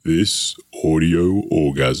This audio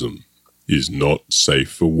orgasm is not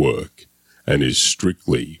safe for work and is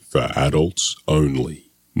strictly for adults only.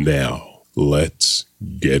 Now, let's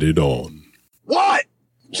get it on. What?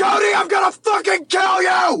 Jody, I'm gonna fucking kill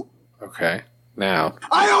you! Okay, now.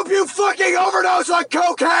 I hope you fucking overdose on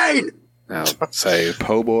cocaine! Now, say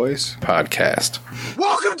Po' Boys Podcast.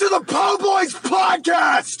 Welcome to the Po' Boys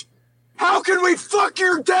Podcast! How can we fuck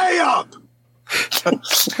your day up?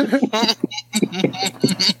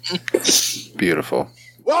 Beautiful.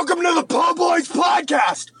 Welcome to the Po' Boys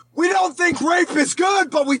Podcast! We don't think rape is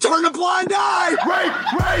good, but we turn a blind eye! Rape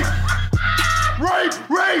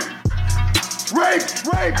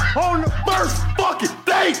on the first fucking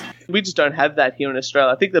date! We just don't have that here in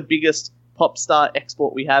Australia. I think the biggest pop star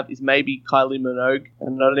export we have is maybe Kylie Minogue,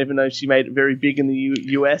 and I don't even know if she made it very big in the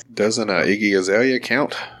US. Doesn't Iggy Azalea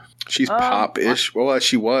count? She's pop-ish. Well,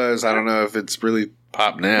 she was. I don't know if it's really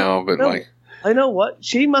pop now, but I know what?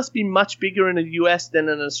 She must be much bigger in the US than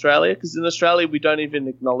in Australia, because in Australia we don't even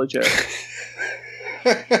acknowledge her.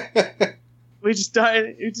 we just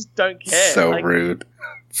don't care. So rude.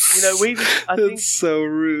 You know, I think it's so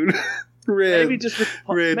rude. Red, maybe just with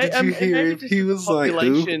Red, did you hear him? He was like,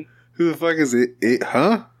 who the fuck is it?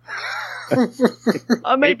 Huh?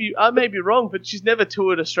 I may be wrong, but she's never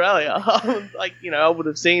toured Australia. I would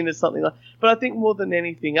have seen it something like. But I think more than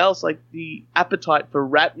anything else, like the appetite for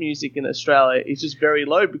rap music in Australia is just very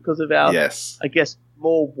low because of our, I guess,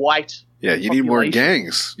 more white. Yeah, you need more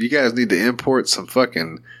gangs. You guys need to import some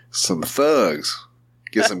thugs.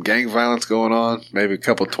 Get some gang violence going on. Maybe a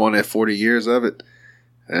couple 20, 40 years of it,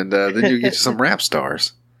 and then you get some rap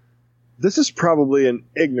stars. This is probably an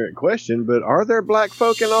ignorant question, but are there black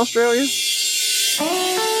folk in Australia?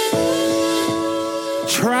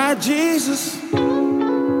 Try Jesus,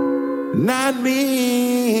 not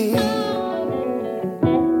me,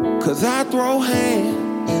 'cause I throw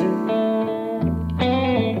hands.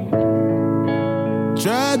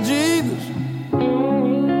 Try Jesus,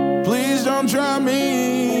 please don't try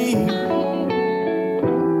me,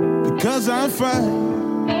 because I'm fine.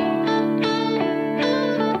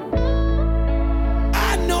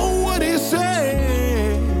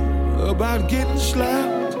 About getting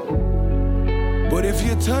slapped, but if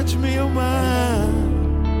you touch me or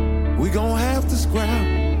mine, we gon' have to scrap.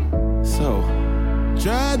 So,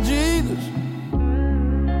 try Jesus,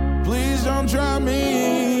 please don't try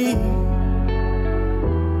me,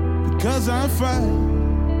 because I'm fine.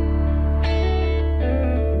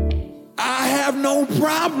 I have no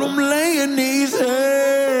problem laying these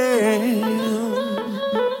hands.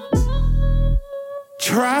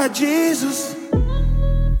 Try Jesus,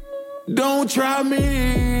 don't try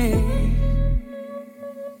me,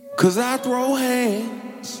 'cause I throw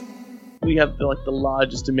hands. We have the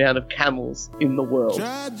largest amount of camels in the world.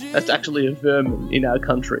 That's actually a vermin in our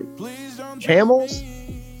country. Camels?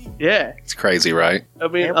 Yeah. It's crazy, right? I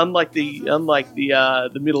mean, unlike the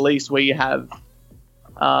Middle East where you have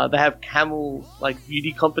they have camel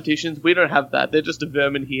beauty competitions. We don't have that. They're just a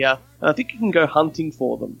vermin here, and I think you can go hunting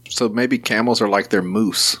for them. So maybe camels are like their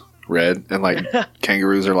moose. Red, and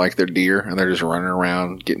kangaroos are like their deer, and they're just running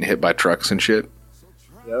around getting hit by trucks and shit.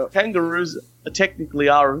 Yep. Kangaroos technically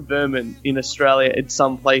are a vermin in Australia in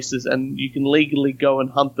some places, and you can legally go and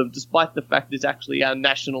hunt them, despite the fact it's actually our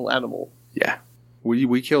national animal. Yeah,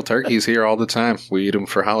 we kill turkeys here all the time. We eat them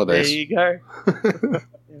for holidays. There you go. There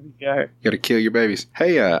we go. You gotta kill your babies.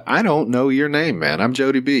 Hey, I don't know your name, man. I'm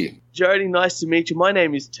Jody B. Jody, nice to meet you. My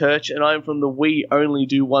name is Turch, and I'm from the We Only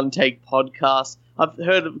Do One Take podcast. I've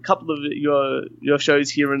heard of a couple of your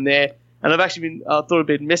shows here and there, and I've actually thought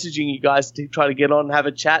about messaging you guys to try to get on and have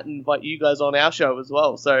a chat and invite you guys on our show as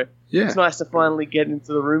well. So It's nice to finally get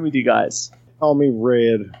into the room with you guys. Call me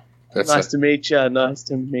Red. Nice to meet you. Nice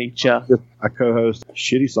to meet you. I co-host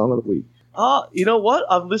Shitty Song of the Week. Oh, you know what?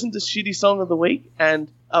 I've listened to Shitty Song of the Week,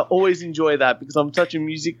 and I always enjoy that because I'm such a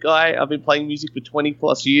music guy. I've been playing music for 20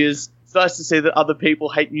 plus years. It's nice to see that other people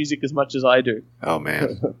hate music as much as I do. Oh,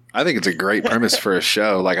 man. I think it's a great premise for a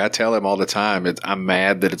show. I tell him all the time, I'm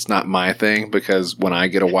mad that it's not my thing, because when I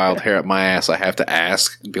get a wild hair up my ass, I have to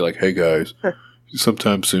ask and be like, hey, guys,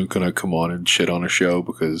 sometime soon can I come on and shit on a show?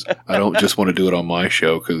 Because I don't just want to do it on my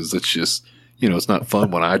show, because it's just, it's not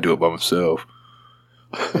fun when I do it by myself.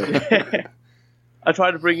 I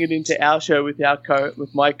try to bring it into our show with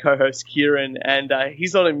my co-host Kieran, and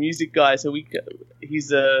he's not a music guy, so he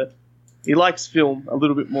likes film a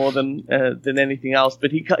little bit more than anything else,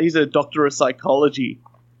 but he's a doctor of psychology.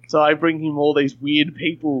 So I bring him all these weird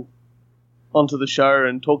people onto the show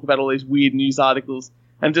and talk about all these weird news articles,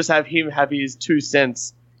 and just have him have his 2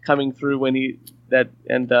 cents coming through when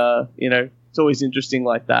it's always interesting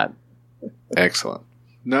like that. Excellent.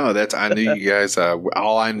 No, I knew you guys.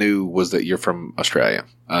 All I knew was that you're from Australia.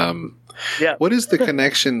 Yeah. What is the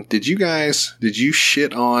connection? Did you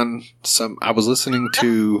shit on some? I was listening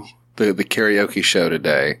to the karaoke show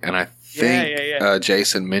today, and I think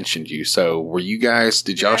Jason mentioned you. So were you guys?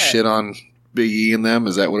 Did y'all shit on Big E and them?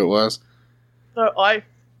 Is that what it was? So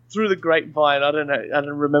through the grapevine, I don't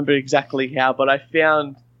remember exactly how, but I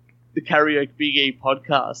found the Karaoke Big E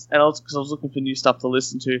podcast, and because I was looking for new stuff to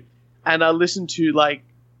listen to, and I listened to like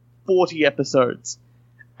 40 episodes,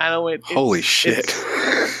 and I went, holy shit.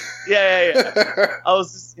 Yeah. I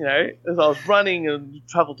was just, as I was running and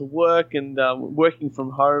traveled to work and working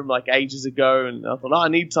from home like ages ago, and I thought, I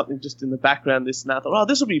need something just in the background, this and that. I thought,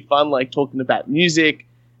 this will be fun, like talking about music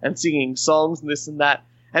and singing songs and this and that.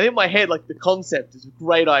 And in my head, like, the concept is a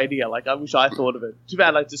great idea. Like, I wish I thought of it. Too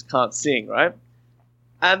bad I just can't sing, right?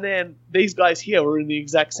 And then these guys here were in the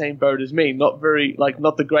exact same boat as me. Not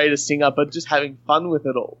the greatest singer, but just having fun with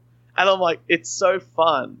it all. And I'm like, it's so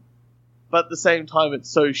fun. But at the same time, it's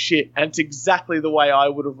so shit. And it's exactly the way I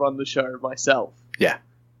would have run the show myself. Yeah.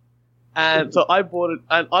 And so I bought it,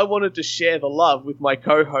 and I wanted to share the love with my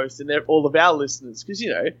co-host and all of our listeners. Because,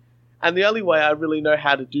 and the only way I really know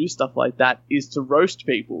how to do stuff like that is to roast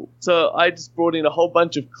people. So I just brought in a whole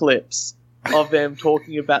bunch of clips of them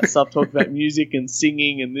talking about stuff, talking about music and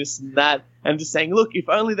singing and this and that, and just saying, look, if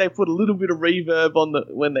only they put a little bit of reverb on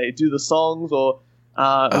when they do the songs, or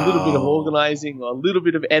a little bit of organizing, or a little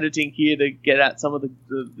bit of editing here to get out some of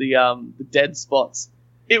the dead spots,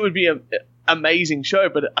 it would be an amazing show.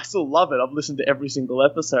 But I still love it. I've listened to every single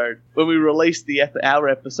episode. When we released our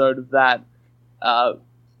episode of that,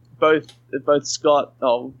 both Scott,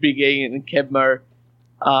 Big E, and Kebmo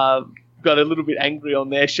got a little bit angry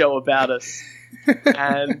on their show about us.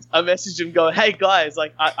 And I messaged him going, hey guys,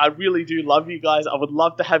 like, I really do love you guys. I would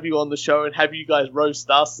love to have you on the show and have you guys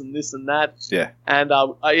roast us and this and that. Yeah. And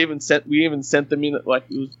we even sent them in, like,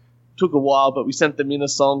 took a while, but we sent them in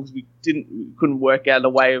songs. We couldn't work out a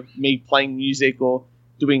way of me playing music or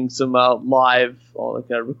doing some live, or like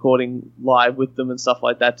recording live with them and stuff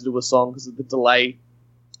like that to do a song because of the delay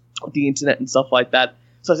of the internet and stuff like that.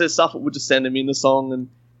 So I said, stuff, we'll just send them in the song,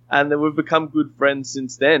 and then we've become good friends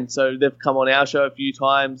since then. So they've come on our show a few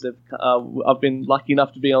times. I've been lucky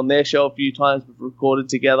enough to be on their show a few times. We've recorded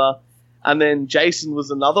together. And then Jason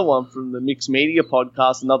was another one from the Mixed Media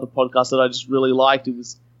podcast, another podcast that I just really liked. It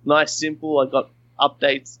was nice, simple. I got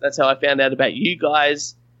updates. That's how I found out about you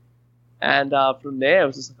guys. And from there, I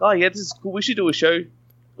was just like, this is cool. We should do a show,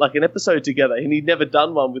 like an episode together. And he'd never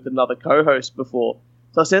done one with another co-host before.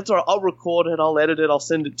 So I said, it's all right, I'll record it, I'll edit it, I'll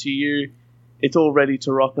send it to you. It's all ready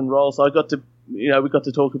to rock and roll. So I got to, we got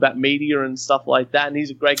to talk about media and stuff like that. And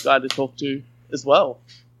he's a great guy to talk to as well.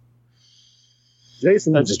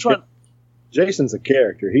 Jason's a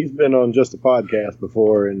character. He's been on Just a Podcast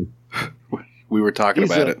before, and we were talking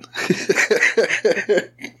about it.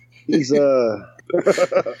 He's I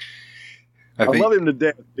love him to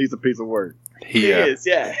death. He's a piece of work. He is,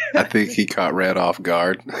 yeah. I think he caught Red off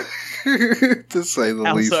guard, to say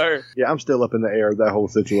the least. So? Yeah, I'm still up in the air of that whole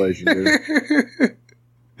situation, dude.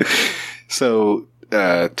 So,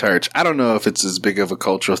 Turch, I don't know if it's as big of a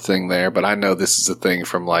cultural thing there, but I know this is a thing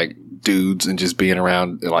from, like, dudes and just being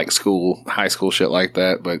around, like, high school shit like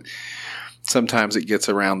that, but sometimes it gets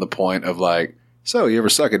around the point of, like, so, you ever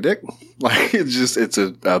suck a dick? Like, it's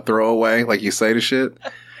a throwaway, like you say to shit.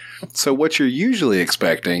 So what you're usually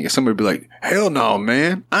expecting is somebody to be like, hell no,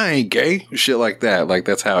 man, I ain't gay. Shit like that. Like,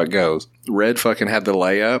 that's how it goes. Red fucking had the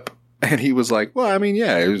layup, and he was like, well, I mean,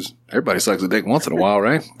 yeah, everybody sucks a dick once in a while,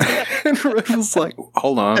 right? And Red was like,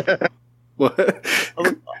 hold on. What?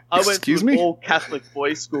 I went to an all-Catholic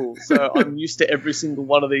boys' school, so I'm used to every single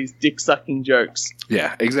one of these dick-sucking jokes.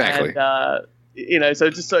 Yeah, exactly. And,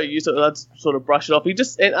 so just so used to it, I'd sort of brush it off.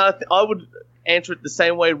 I would answer it the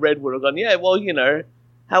same way Red would have gone, yeah, well,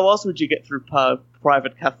 how else would you get through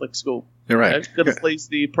private Catholic school? You're right. Got to please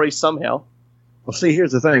the priest somehow. Well, see,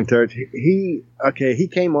 here's the thing, Turch. He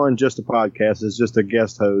came on Just a Podcast as just a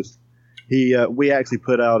guest host. We actually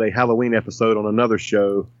put out a Halloween episode on another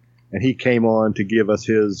show, and he came on to give us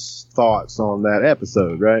his thoughts on that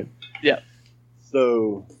episode, right? Yeah.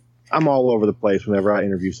 So I'm all over the place whenever I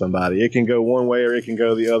interview somebody. It can go one way or it can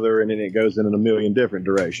go the other, and then it goes in a million different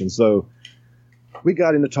directions. So we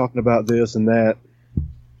got into talking about this and that.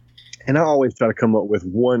 And I always try to come up with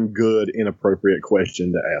one good, inappropriate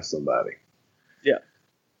question to ask somebody. Yeah.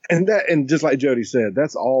 And just like Jody said,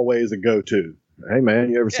 that's always a go-to. Hey, man,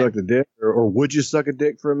 you ever sucked a dick? Or would you suck a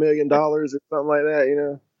dick for $1 million or something like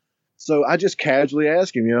that, So I just casually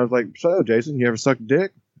asked him, I was like, so, Jason, you ever sucked a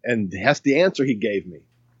dick? And that's the answer he gave me.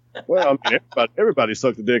 Well, I mean, everybody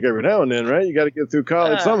sucked a dick every now and then, right? You got to get through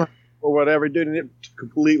college somehow or whatever, dude. And it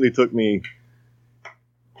completely took me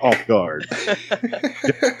off guard.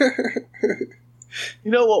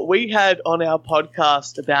 You know what? We had on our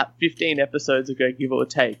podcast about 15 episodes ago, give or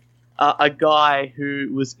take, a guy who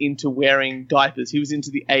was into wearing diapers. He was into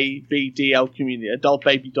the ABDL community, adult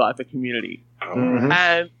baby diaper community. Mhm.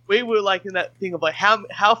 And we were like in that thing of like,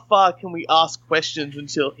 how far can we ask questions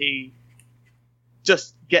until he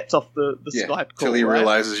just gets off the Skype call? Till he right?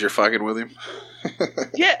 realizes you're fucking with him.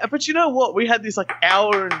 Yeah, but you know what? We had this like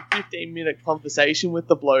hour and 15-minute conversation with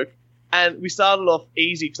the bloke, and we started off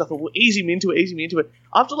easy because I thought, well, ease him into it.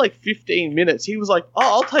 After like 15 minutes, he was like, "Oh,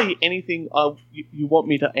 I'll tell you anything you want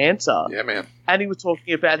me to answer." Yeah, man. And he was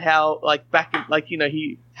talking about how like back in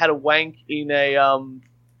he had a wank in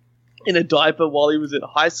a diaper while he was at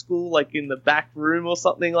high school, like in the back room or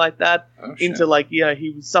something like that. Oh, shit. Into like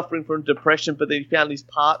he was suffering from depression, but then he found his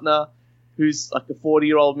partner, who's like a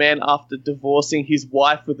 40-year-old man after divorcing his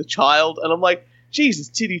wife with a child. And I'm like, Jesus,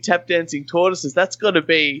 titty tap dancing tortoises. That's got to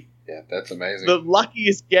be Yeah, that's amazing. the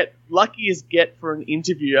luckiest get for an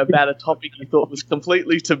interview about a topic you thought was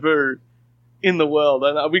completely taboo in the world.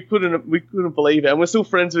 And we couldn't believe it. And we're still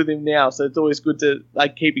friends with him now, so it's always good to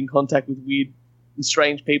like keep in contact with weird and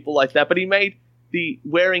strange people like that. But he made the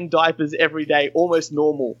wearing diapers every day almost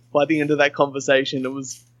normal by the end of that conversation.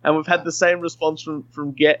 And we've had the same response from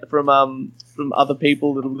other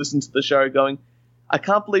people that have listened to the show, going, I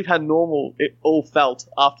can't believe how normal it all felt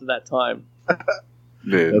after that time.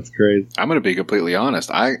 Dude, That's crazy. I'm going to be completely honest.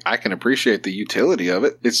 I can appreciate the utility of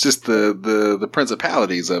it. It's just the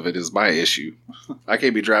principalities of it is my issue. I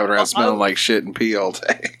can't be driving around smelling like shit and pee all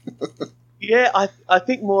day. Yeah, I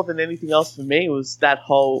think more than anything else for me was that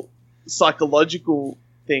whole psychological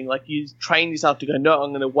thing. Like you train yourself to go, no, I'm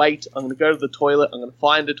going to wait. I'm going to go to the toilet. I'm going to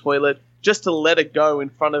find a toilet just to let it go in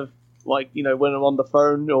front of, like, when I'm on the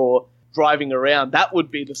phone or driving around. That would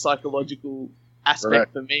be the psychological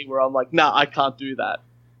aspect for me where I'm like, nah, I can't do that.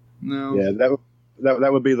 No. Yeah,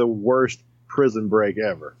 that would be the worst prison break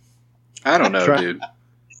ever. I don't know, dude.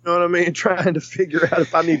 You know what I mean? Trying to figure out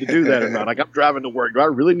if I need to do that or not. Like, I'm driving to work. Do I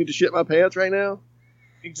really need to shit my pants right now?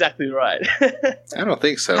 Exactly right. I don't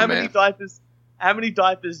think so, How man. many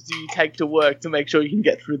diapers do you take to work to make sure you can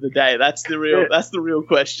get through the day? That's the real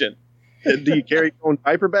question. Do you carry your own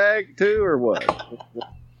diaper bag too, or what?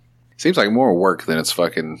 Seems like more work than it's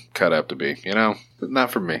fucking cut up to be, But not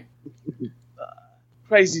for me.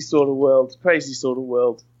 Crazy sort of world.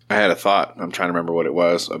 I had a thought. I'm trying to remember what it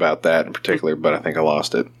was about that in particular, but I think I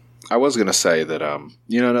lost it. I was going to say that,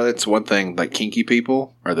 it's one thing, like, kinky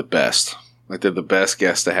people are the best. Like, they're the best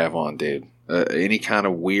guests to have on, dude. Any kind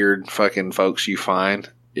of weird fucking folks you find,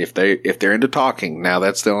 if they're into talking, now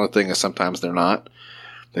that's the only thing is sometimes they're not.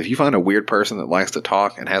 If you find a weird person that likes to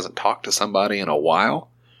talk and hasn't talked to somebody in a while,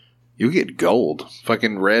 you get gold.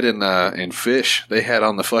 Fucking Red and Fish, they had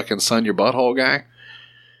on the fucking Sun Your Butthole guy.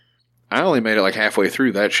 I only made it like halfway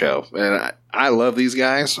through that show, and I love these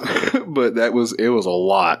guys, but it was a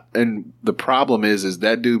lot. And the problem is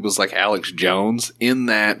that dude was like Alex Jones in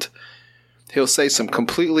that he'll say some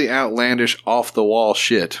completely outlandish, off the wall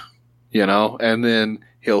shit, and then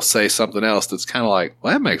he'll say something else that's kind of like,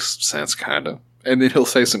 well, that makes sense, kind of. And then he'll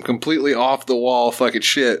say some completely off the wall fucking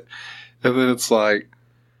shit, and then it's like,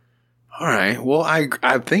 all right, well,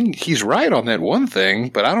 I think he's right on that one thing,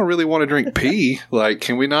 but I don't really want to drink pee. Like,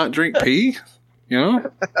 can we not drink pee?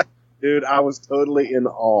 Dude, I was totally in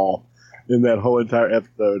awe in that whole entire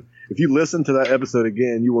episode. If you listen to that episode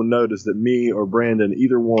again, you will notice that me or Brandon,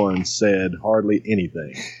 either one, said hardly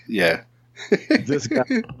anything. Yeah. This guy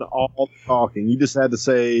did all the talking. You just had to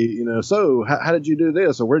say, so how did you do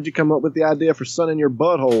this? Or where did you come up with the idea for sun in your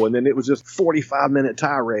butthole? And then it was just 45-minute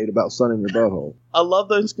tirade about sun in your butthole. I love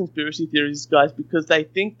those conspiracy theories, guys, because they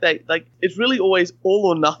think it's really always all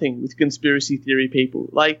or nothing with conspiracy theory people.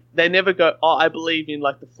 Like, they never go, oh, I believe in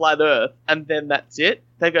like the flat earth, and then that's it.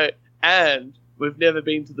 They go, and we've never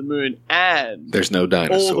been to the moon, and there's no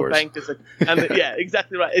dinosaurs. All the bankers are, yeah,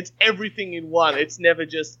 exactly right. It's everything in one. It's never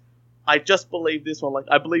just, I just believe this one. Like,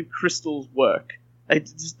 I believe crystals work. They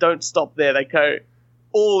just don't stop there. They go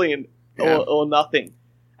all in or nothing.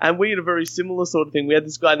 And we had a very similar sort of thing. We had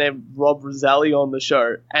this guy named Rob Roselli on the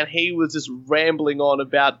show, and he was just rambling on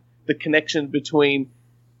about the connection between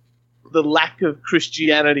the lack of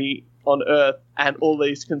Christianity on Earth and all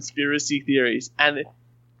these conspiracy theories. And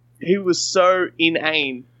he was so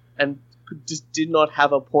inane and just did not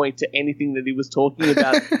have a point to anything that he was talking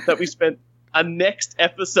about that we spent a next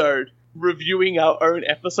episode reviewing our own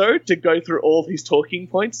episode to go through all his talking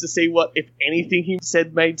points to see what, if anything, he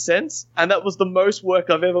said made sense. And that was the most work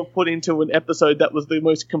I've ever put into an episode that was the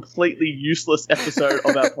most completely useless episode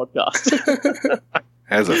of our podcast.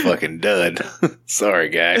 That's a fucking dud. Sorry,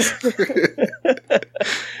 guys.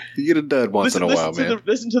 You get a dud once in a while, man.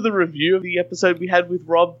 Listen to the review of the episode we had with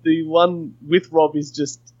Rob. The one with Rob is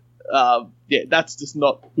just, that's just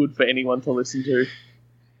not good for anyone to listen to.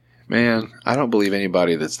 Man, I don't believe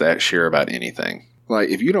anybody that's that sure about anything. Like,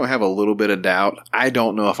 if you don't have a little bit of doubt, I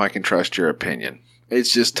don't know if I can trust your opinion.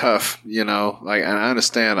 It's just tough, you know. Like, and I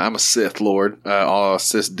understand I'm a Sith Lord, all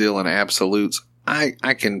Sith deal in absolutes.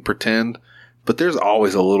 I can pretend, but there's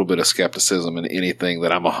always a little bit of skepticism in anything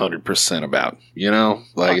that I'm 100% about. You know,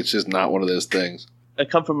 like it's just not one of those things. I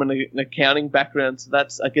come from an accounting background, so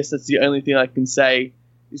I guess that's the only thing I can say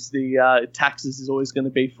is the taxes is always going to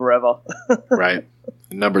be forever. Right.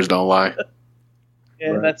 Numbers don't lie. Yeah,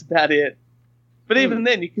 Right. That's about it. But even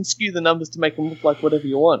then, you can skew the numbers to make them look like whatever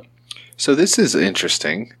you want. So this is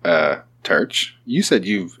interesting, Turch. You said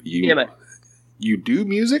you mate. you do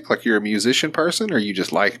music, like you're a musician person, or you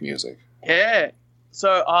just like music? Yeah. So,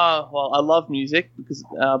 I love music because,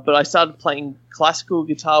 but I started playing classical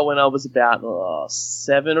guitar when I was about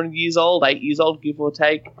 7 years old, 8 years old, give or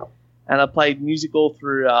take. And I played music all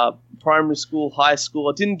through primary school, high school.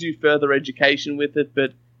 I didn't do further education with it,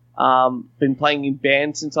 but been playing in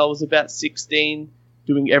bands since I was about 16,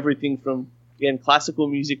 doing everything from, again, classical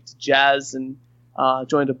music to jazz, and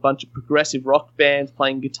joined a bunch of progressive rock bands,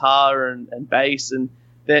 playing guitar and bass. And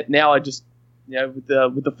that now I just, with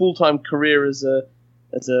the full-time career as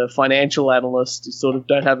a financial analyst, I sort of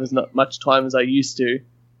don't have as much time as I used to.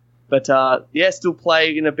 But, still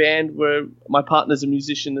play in a band where my partner's a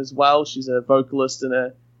musician as well. She's a vocalist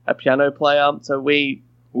and a piano player. So we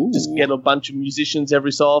just get a bunch of musicians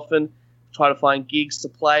every so often, try to find gigs to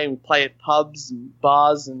play, and we play at pubs and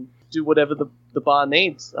bars and do whatever the bar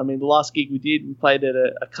needs. I mean, the last gig we did, we played at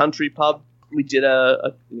a country pub. We did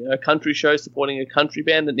a country show supporting a country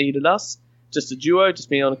band that needed us. Just a duo, just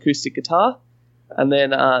me on acoustic guitar. And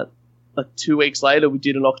then like 2 weeks later, we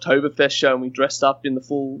did an Oktoberfest show, and we dressed up in the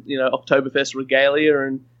full, Oktoberfest regalia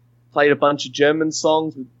and played a bunch of German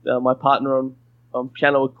songs with my partner on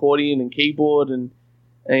piano, accordion, and keyboard, and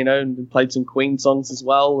played some Queen songs as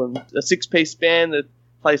well. And a 6-piece band that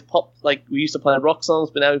plays pop, like we used to play rock songs,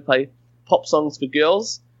 but now we play pop songs for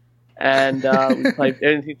girls. And we played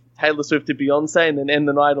anything from Taylor Swift to Beyonce, and then end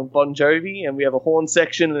the night on Bon Jovi. And we have a horn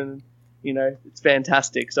section, and it's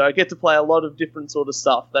fantastic. So I get to play a lot of different sort of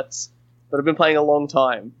stuff. But I've been playing a long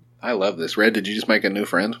time. I love this. Red, did you just make a new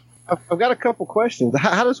friend? I've got a couple questions.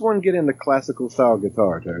 How does one get into classical style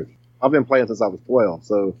guitar, Coach? I've been playing since I was 12,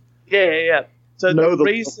 so Yeah. So the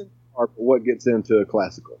reason what gets into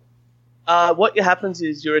classical. What happens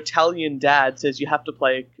is your Italian dad says you have to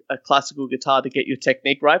play a classical guitar to get your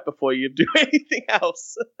technique right before you do anything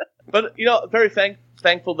else. But very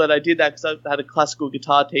thankful that I did that, because I had a classical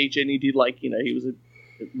guitar teacher, and he did he was a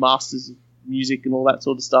master's of music and all that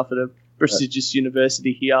sort of stuff at a prestigious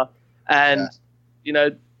university here. And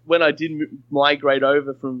when I did migrate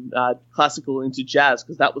over from classical into jazz,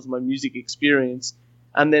 because that was my music experience,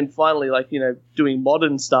 and then finally doing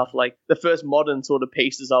modern stuff, like the first modern sort of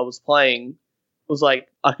pieces I was playing was like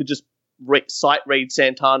I could just sight read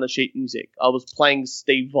Santana sheet music. I was playing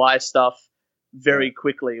Steve Vai stuff very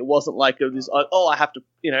quickly. It wasn't like it was I have to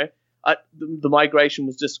the migration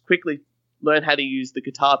was just quickly learn how to use the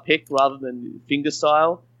guitar pick rather than finger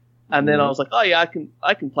style. And then I was like, oh yeah,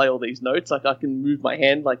 I can play all these notes. Like I can move my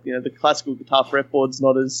hand. Like the classical guitar fretboard's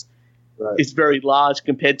not as it's very large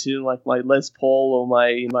compared to like my Les Paul or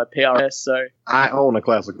my PRS. So I own a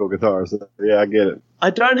classical guitar, so yeah, I get it.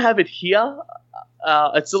 I don't have it here.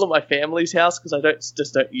 It's still at my family's house because I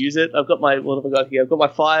don't use it. I've got what have I got here? I've got my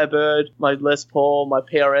Firebird, my Les Paul, my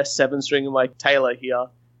PRS 7-string, and my Taylor here.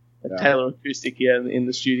 Taylor acoustic here in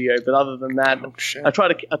the studio, but other than that, I try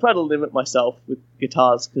to limit myself with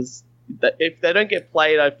guitars, because if they don't get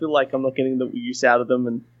played, I feel like I'm not getting the use out of them,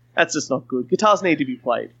 and that's just not good. Guitars need to be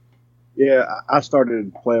played. Yeah, I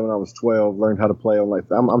started playing when I was 12. Learned how to play on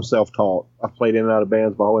I'm self-taught. I've played in and out of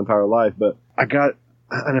bands my whole entire life, but I got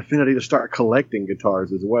an affinity to start collecting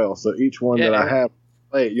guitars as well. So each one that I have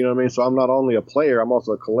played, you know what I mean. So I'm not only a player, I'm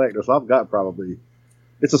also a collector. So I've got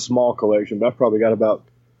it's a small collection, but I've probably got about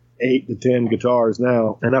 8 to 10 guitars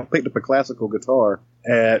now, and I picked up a classical guitar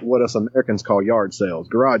at what us Americans call yard sales,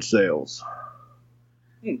 garage sales,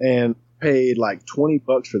 and paid like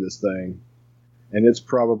 $20 for this thing, and it's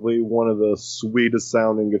probably one of the sweetest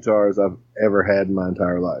sounding guitars I've ever had in my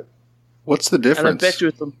entire life. What's the difference? And I bet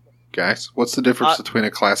you guys? What's the difference between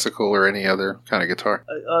a classical or any other kind of guitar?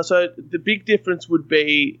 So the big difference would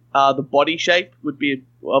be the body shape would be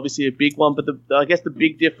obviously a big one, but I guess the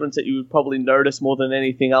big difference that you would probably notice more than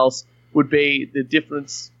anything else would be the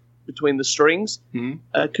difference between the strings. Mm-hmm.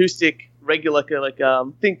 Acoustic, regular,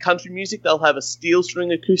 think country music, they'll have a steel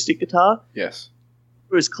string acoustic guitar. Yes.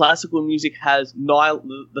 Whereas classical music has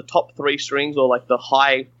the top three strings, or like the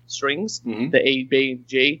high strings, Mm-hmm. the E, B, and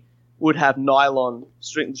G, would have nylon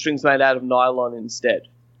strings made out of nylon instead.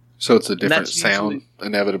 So it's a different that's sound, usually-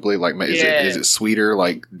 inevitably. Like, Yeah. is it sweeter,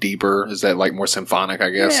 like deeper? Is that like more symphonic? I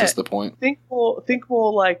guess Yeah. is the point. Think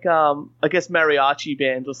more like I guess mariachi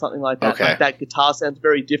bands or something like that. Okay. Like that guitar sounds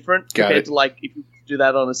very different Got compared it. to like if you do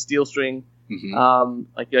that on a steel string, Hmm.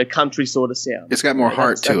 like a country sort of sound. It's got more Yeah,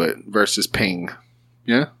 heart that's- to it versus ping.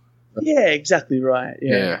 Yeah. Yeah, exactly right.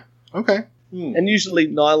 Yeah. Okay. Hmm. And usually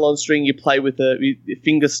nylon string you play with a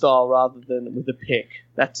finger style rather than with a pick.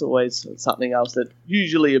 That's always something else that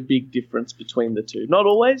usually a big difference between the two. Not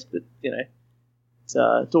always, but it's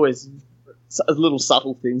always little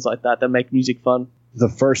subtle things like that make music fun. The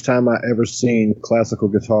first time I ever seen classical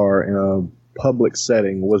guitar in a public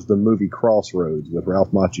setting was the movie Crossroads with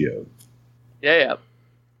Ralph Macchio. Yeah.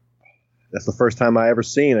 That's the first time I ever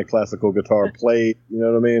seen a classical guitar played. You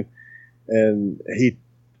know what I mean? And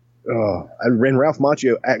Ralph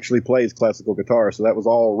Macchio actually plays classical guitar, so that was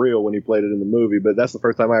all real when he played it in the movie. But that's the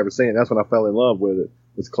first time I ever seen it. That's when I fell in love with it,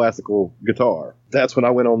 was classical guitar. That's when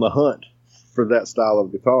I went on the hunt for that style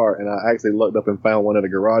of guitar, and I actually looked up and found one at a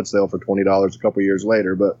garage sale for $20 a couple years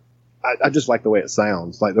later. But I just like the way it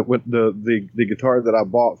sounds. Like the guitar that I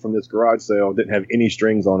bought from this garage sale didn't have any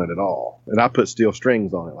strings on it at all, and I put steel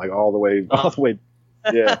strings on it, like all the way.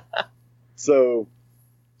 Yeah. So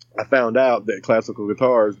I found out that classical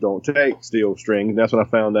guitars don't take steel strings. And that's when I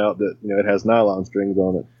found out that it has nylon strings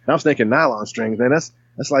on it. And I was thinking nylon strings, man. That's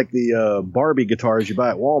like the Barbie guitars you buy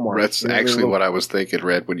at Walmart. That's actually what I was thinking,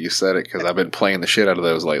 Red, when you said it, because I've been playing the shit out of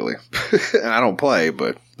those lately. And I don't play,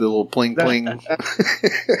 but the little pling pling.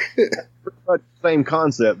 Pretty much the same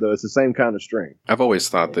concept, though. It's the same kind of string. I've always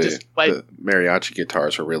thought the Just like- mariachi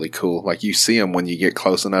guitars are really cool. Like, you see them when you get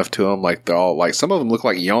close enough to them. Like, they're all like, some of them look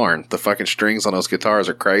like yarn. The fucking strings on those guitars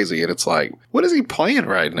are crazy. And it's like, what is he playing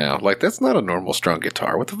right now? Like, that's not a normal strung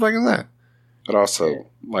guitar. What the fuck is that? I'd also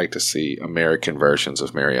like to see American versions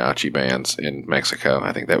of mariachi bands in Mexico.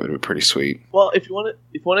 I think that would be pretty sweet. Well, if you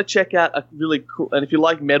want to check out a really cool, and if you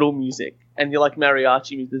like metal music and you like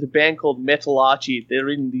mariachi music, there's a band called Metalachi. They're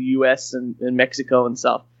in the US and Mexico and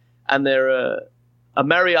stuff, and they're a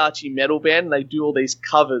mariachi metal band. And they do all these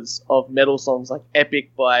covers of metal songs like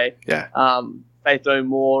Epic by Faith No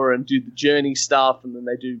More, and do the Journey stuff, and then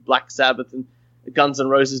they do Black Sabbath and Guns N'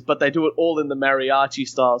 Roses, but they do it all in the mariachi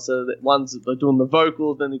style. So that one's they're doing the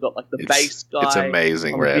vocals, then they've got like the bass guy. It's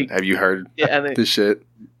amazing, on the Red. big- Have you heard and this shit?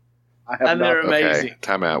 I have And they're not. amazing. Okay,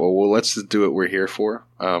 time out. Well, let's just do what we're here for,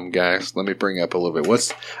 guys. Let me bring up a little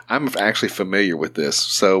bit. I'm actually familiar with this.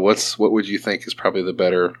 So what would you think is probably the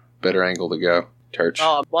better angle to go, Church?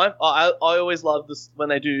 I always love this when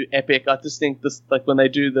they do Epic. I just think this, like when they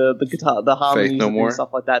do the guitar, the harmonies No and More? stuff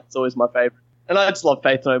like that. It's always my favorite. And I just love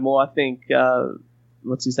Faith No More. I think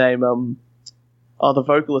what's his name? The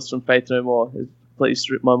vocalist from Faith No More has completely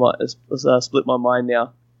split my mind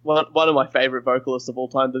now. One of my favorite vocalists of all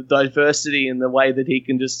time. The diversity and the way that he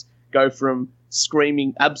can just go from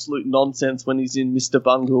screaming absolute nonsense when he's in Mr.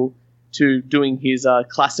 Bungle to doing his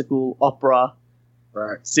classical opera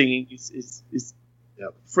singing is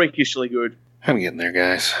freakishly good. I'm getting there,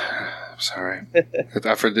 guys. I'm sorry. I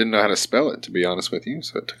didn't know how to spell it, to be honest with you,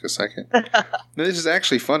 so it took a second. This is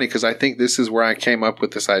actually funny, because I think this is where I came up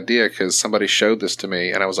with this idea, because somebody showed this to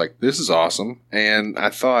me, and I was like, this is awesome. And I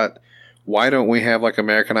thought, why don't we have like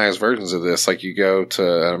Americanized versions of this? Like, you go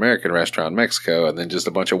to an American restaurant in Mexico, and then just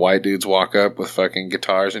a bunch of white dudes walk up with fucking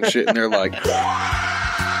guitars and shit, and they're like...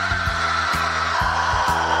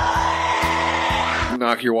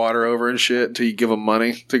 knock your water over and shit until you give them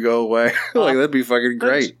money to go away. Like, that'd be fucking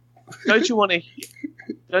great. Don't you want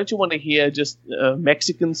to hear just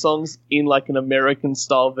Mexican songs in like an American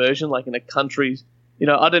style version, like in a country?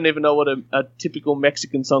 I don't even know what a typical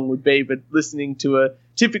Mexican song would be, but listening to a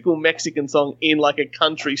typical Mexican song in like a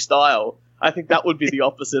country style, I think that would be the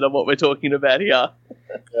opposite of what we're talking about here.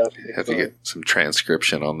 You have to get some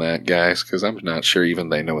transcription on that, guys, because I'm not sure even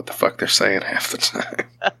they know what the fuck they're saying half the time.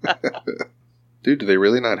 Dude, do they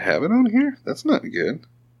really not have it on here? That's not good.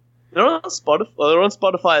 They're on Spotify. Well, they're on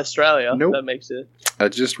Spotify Australia. Nope. That makes it. I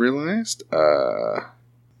just realized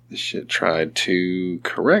this shit tried to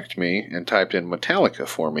correct me and typed in Metallica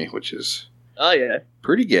for me, which is Oh yeah,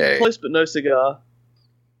 pretty gay. close but no cigar.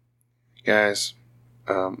 Guys,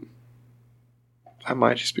 I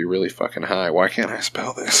might just be really fucking high. Why can't I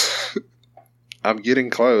spell this? I'm getting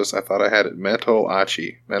close. I thought I had it.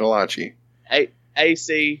 Metalachi. Metalachi.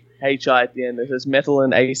 A-C-H-I at the end. It says metal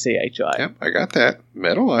and A-C-H-I. Yep, I got that.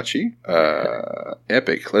 Metalachi.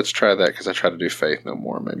 Epic. Let's try that because I tried to do Faith No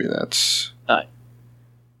More. Maybe that's...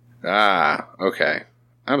 okay.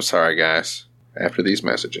 I'm sorry, guys. After these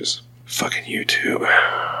messages. Fucking YouTube.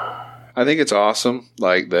 I think it's awesome,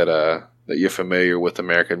 like, that you're familiar with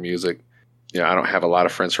American music. You know, I don't have a lot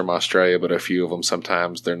of friends from Australia, but a few of them,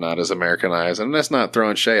 sometimes they're not as Americanized. And that's not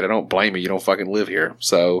throwing shade. I don't blame you. You don't fucking live here.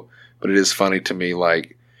 So, but it is funny to me,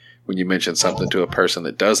 like, when you mention something to a person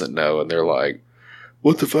that doesn't know, and they're like,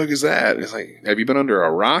 what the fuck is that? It's like, have you been under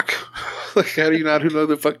a rock? Like, how do you not know who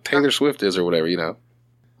the fuck Taylor Swift is or whatever, you know?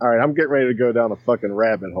 All right, I'm getting ready to go down a fucking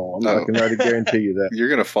rabbit hole. I can already guarantee you that. You're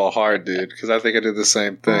going to fall hard, dude, because I think I did the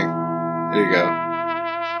same thing. Here you go.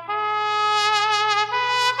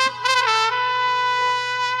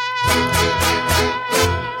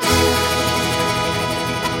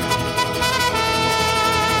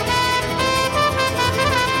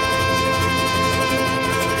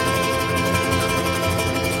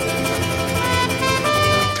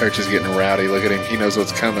 Church is getting rowdy. Look at him. He knows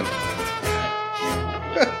what's coming.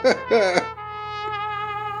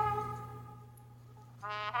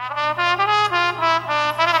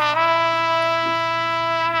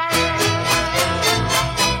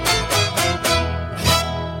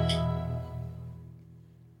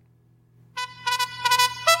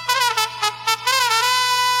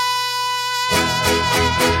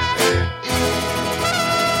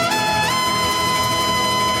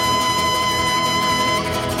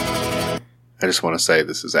 I just want to say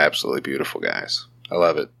this is absolutely beautiful, guys. I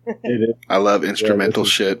love it. It is. I love instrumental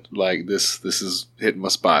shit like this. This is hitting my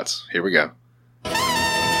spots. Here we go.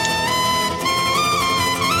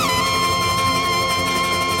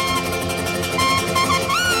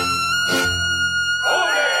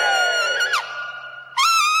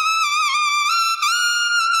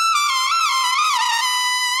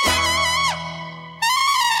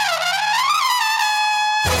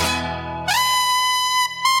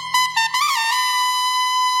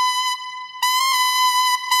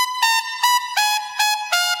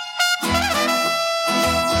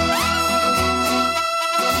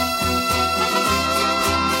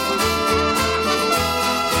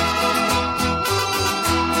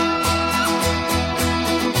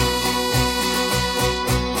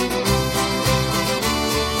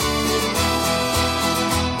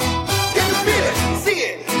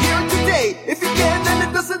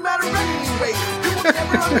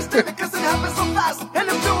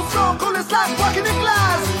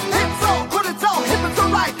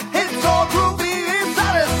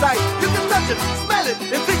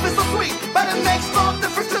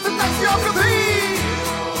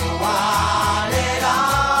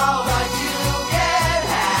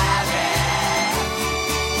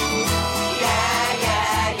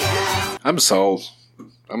 I'm sold.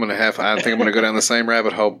 I think I'm gonna go down the same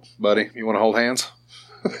rabbit hole, buddy. You want to hold hands?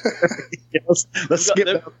 Yes, let's skip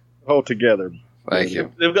that hole together. Thank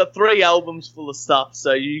you. They've got 3 albums full of stuff,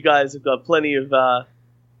 so you guys have got plenty of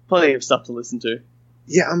stuff to listen to.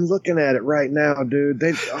 Yeah, I'm looking at it right now, dude.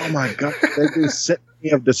 Oh my god, they do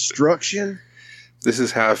Symphony of Destruction. This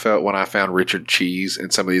is how I felt when I found Richard Cheese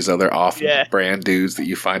and some of these other off-brand dudes that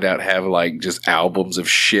you find out have like just albums of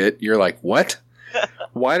shit. You're like, what?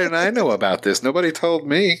 Why didn't I know about this? Nobody told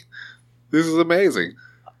me. This is amazing.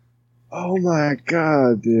 Oh my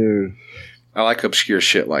god, dude. I like obscure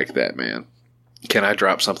shit like that, man. Can I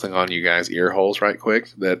drop something on you guys' ear holes right quick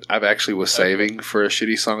that I've actually was saving for a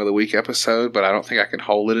Shitty Song of the Week episode, but I don't think I can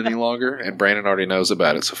hold it any longer, and Brandon already knows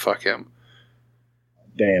about it, so fuck him.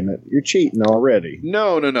 Damn it. You're cheating already.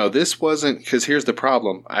 No. This wasn't, because here's the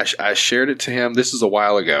problem. I shared it to him. This is a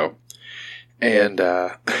while ago. And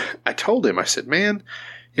I told him, I said, man,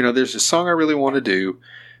 you know, there's a song I really want to do.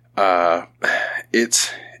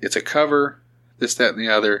 It's a cover, this, that, and the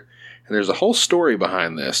other. And there's a whole story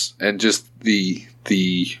behind this. And just the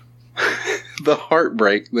the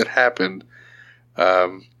heartbreak that happened.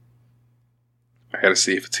 I got to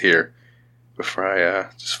see if it's here before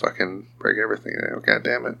I just fucking break everything down. God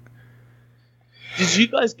damn it. Did you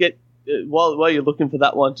guys get... While you're looking for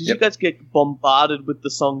that one, did you guys get bombarded with the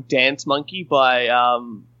song Dance Monkey by,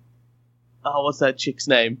 what's that chick's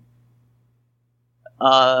name?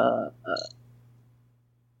 What's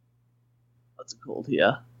it called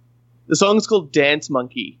here? The song's called Dance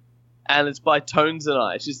Monkey, and it's by Tones and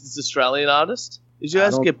I. She's this Australian artist. Did you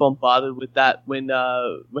guys get bombarded with that when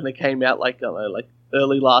it came out, late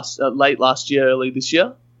last year, early this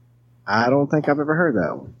year? I don't think I've ever heard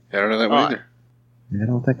that one. I don't know that one either. I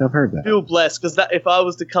don't think I've heard that. Feel blessed, because if I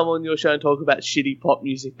was to come on your show and talk about shitty pop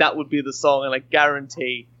music, that would be the song, and I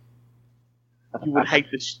guarantee you would hate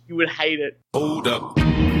this. You would hate it. Hold up.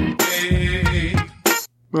 Hey.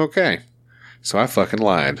 Okay. So I fucking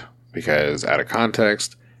lied because out of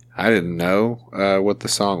context, I didn't know what the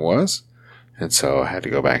song was. And so I had to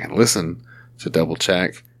go back and listen to double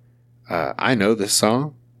check. I know this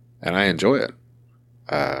song and I enjoy it.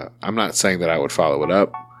 I'm not saying that I would follow it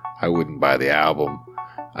up. I wouldn't buy the album.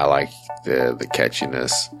 I like the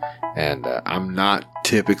catchiness. And I'm not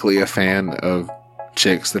typically a fan of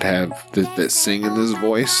chicks that have that sing in this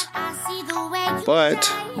voice.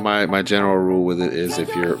 But my general rule with it is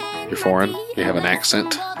if you're foreign, you have an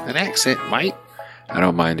accent, mate. I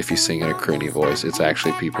don't mind if you sing in a croony voice. It's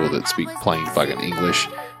actually people that speak plain fucking English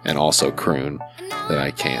and also croon that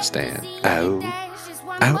I can't stand. Oh,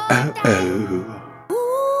 oh, oh, oh.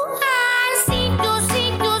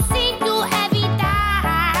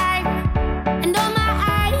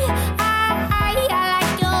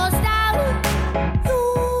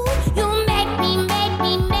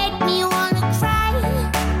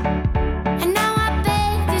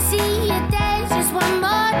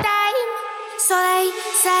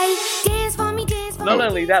 Not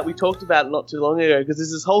only that, we talked about it not too long ago, because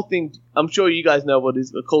there's this whole thing, I'm sure you guys know what it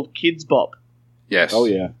is, called Kids Bop. Yes. Oh,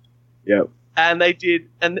 yeah. Yep. And they did,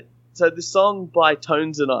 and so the song by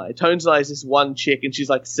Tones and I is this one chick, and she's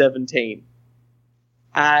like 17.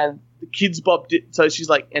 And the Kids Bop did, so she's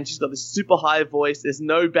like, and she's got this super high voice, there's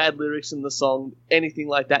no bad lyrics in the song, anything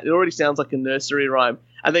like that. It already sounds like a nursery rhyme.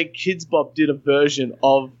 And then Kids Bop did a version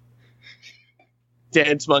of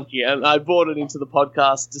Dance Monkey, and I brought it into the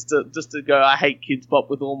podcast just to go, I hate Kids Bop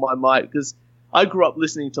with all my might, because I grew up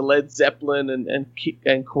listening to Led Zeppelin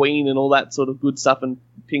and Queen and all that sort of good stuff, and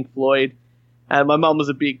Pink Floyd, and my mum was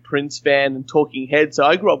a big Prince fan and Talking Heads, so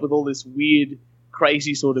I grew up with all this weird,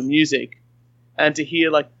 crazy sort of music, and to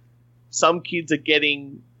hear like some kids are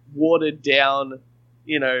getting watered down,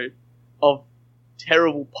 of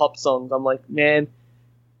terrible pop songs, I'm like, man,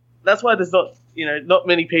 that's why there's not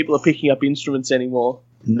many people are picking up instruments anymore.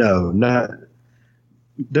 No, not.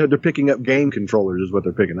 They're picking up game controllers is what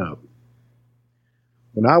they're picking up.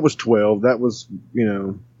 When I was 12, that was,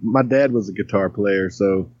 my dad was a guitar player,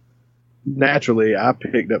 so naturally I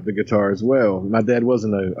picked up the guitar as well. My dad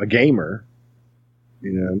wasn't a gamer.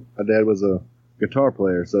 My dad was a guitar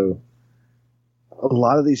player, so a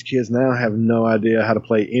lot of these kids now have no idea how to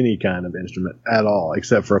play any kind of instrument at all,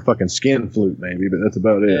 except for a fucking skin flute maybe, but that's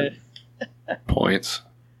about it. Points.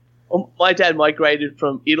 Well, my dad migrated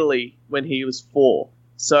from Italy when he was 4.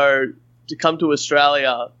 So to come to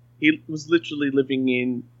Australia, he was literally living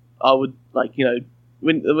in,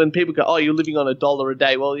 when people go, oh, you're living on $1 a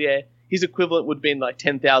day. Well, yeah, his equivalent would have been like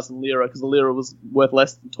 10,000 lira, because the lira was worth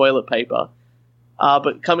less than toilet paper.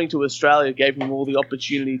 But coming to Australia gave him all the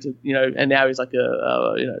opportunity to, and now he's like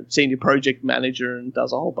a senior project manager and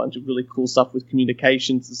does a whole bunch of really cool stuff with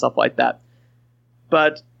communications and stuff like that.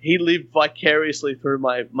 But he lived vicariously through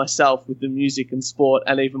myself with the music and sport,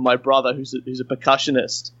 and even my brother, who's a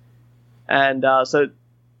percussionist. And so,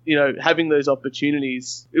 having those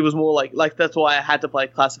opportunities, it was more like that's why I had to play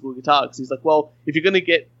classical guitar, because he's like, well, if you're going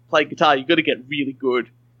to play guitar, you've got to get really good,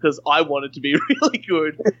 because I wanted to be really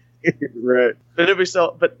good. Right. But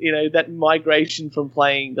that migration from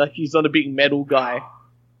playing, like, he's not a big metal guy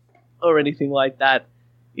or anything like that.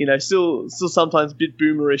 Still sometimes a bit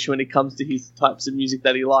boomerish when it comes to his types of music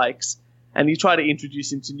that he likes. And you try to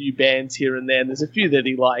introduce him to new bands here and there, and there's a few that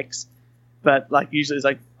he likes. But, like, usually it's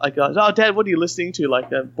like, I go, oh, Dad, what are you listening to?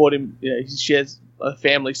 Like, I bought him, he shares a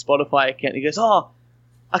family Spotify account. He goes, oh,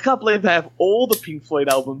 I can't believe they have all the Pink Floyd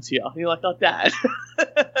albums here. And you're like, oh, Dad.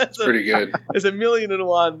 It's pretty good. There's a million and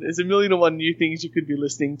one new things you could be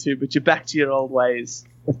listening to, but you're back to your old ways.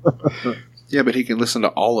 Yeah, but he can listen to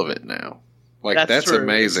all of it now. Like, that's true.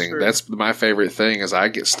 amazing. That's my favorite thing, is I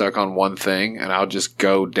get stuck on one thing and I'll just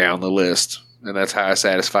go down the list. And that's how I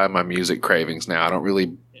satisfy my music cravings now. I don't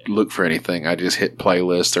really look for anything. I just hit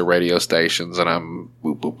playlists or radio stations and I'm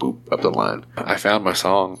boop, boop, boop up the line. I found my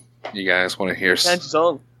song. You guys want to hear? Found your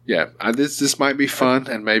song. Yeah. This might be fun,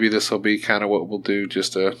 and maybe this will be kind of what we'll do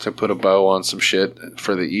just to put a bow on some shit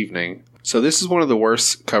for the evening. So this is one of the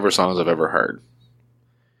worst cover songs I've ever heard.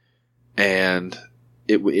 And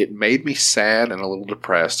it made me sad and a little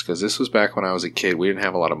depressed, because this was back when I was a kid. We didn't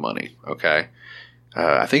have a lot of money, okay?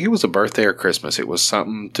 I think it was a birthday or Christmas. It was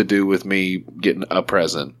something to do with me getting a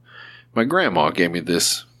present. My grandma gave me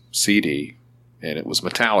this CD, and it was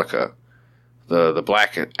Metallica, the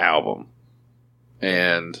Black album.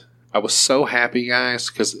 And I was so happy, guys,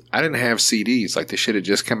 because I didn't have CDs. Like, the shit had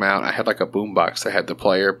just come out. I had, like, a boombox that had the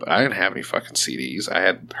player, but I didn't have any fucking CDs. I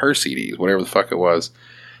had her CDs, whatever the fuck it was.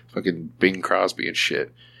 Fucking Bing Crosby and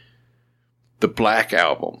shit. The Black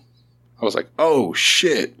Album. I was like, oh,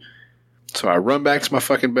 shit. So I run back to my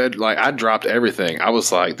fucking bed. Like, I dropped everything. I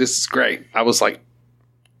was like, this is great. I was, like,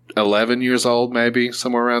 11 years old, maybe,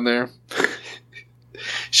 somewhere around there.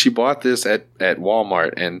 She bought this at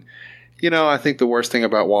Walmart, and you know, I think the worst thing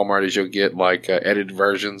about Walmart is you'll get like edited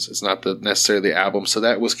versions. It's not necessarily the album, so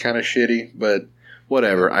that was kind of shitty, but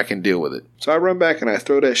whatever, I can deal with it. So I run back and I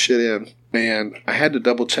throw that shit in, and I had to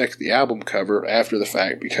double check the album cover after the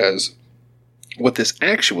fact, because what this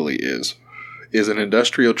actually is an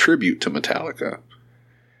industrial tribute to Metallica.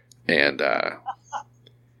 And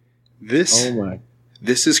this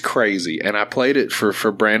is crazy. And I played it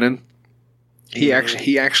for Brandon. He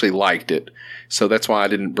actually liked it. So that's why I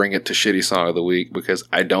didn't bring it to Shitty Song of the Week, because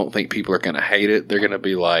I don't think people are going to hate it. They're going to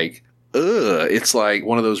be like, ugh. It's like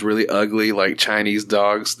one of those really ugly, like, Chinese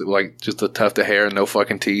dogs that, like, just a tuft of hair and no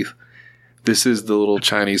fucking teeth. This is the little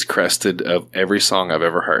Chinese crested of every song I've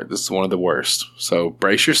ever heard. This is one of the worst. So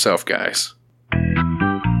brace yourself, guys.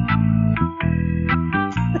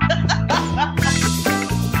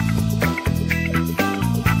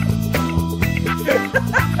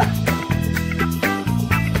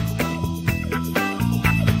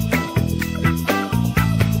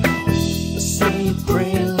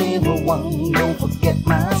 Don't forget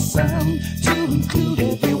my son to include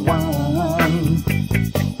everyone.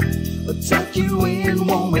 Tuck you in,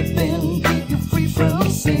 warm within, keep you free from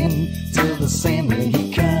sin till the Sandman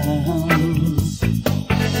he comes.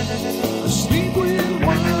 Sleep with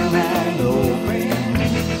one eye open,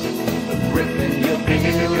 gripping your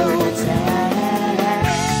pillow tight.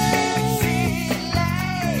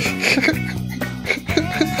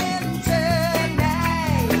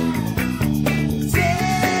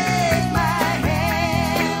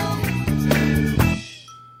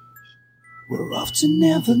 We're off to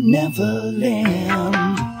Never Neverland.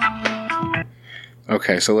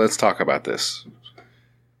 Okay, so let's talk about this.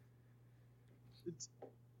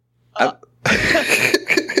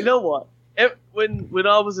 You know what? When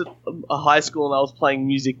I was at a high school and I was playing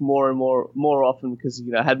music more and more often because,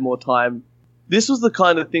 you know, I had more time, this was the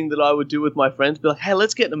kind of thing that I would do with my friends. Be like, hey,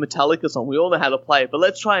 let's get a Metallica song. We all know how to play it, but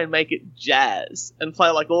let's try and make it jazz and play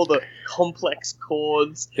like all the complex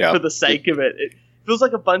chords for the sake of it. It feels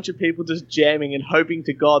like a bunch of people just jamming and hoping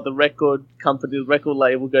to God the record company, the record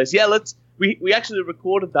label goes, yeah, we actually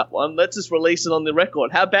recorded that one. Let's just release it on the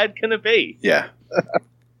record. How bad can it be? Yeah.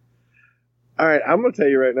 All right, I'm going to tell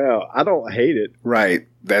you right now, I don't hate it. Right.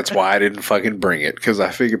 That's why I didn't fucking bring it, because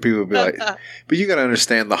I figured people would be like, but you got to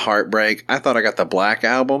understand the heartbreak. I thought I got the Black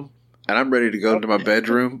Album, and I'm ready to go into my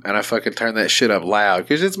bedroom, and I fucking turn that shit up loud,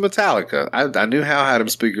 because it's Metallica. I knew how them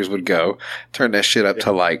speakers would go. Turn that shit up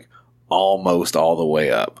to like almost all the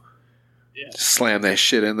way up. Yeah. Slam that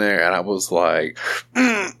shit in there, and I was like,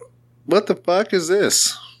 what the fuck is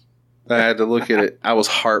this? I had to look at it. I was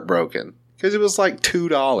heartbroken. Because it was like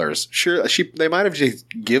 $2. Sure, they might have just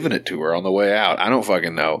given it to her on the way out. I don't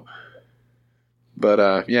fucking know.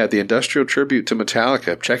 But, yeah, the industrial tribute to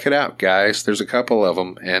Metallica. Check it out, guys. There's a couple of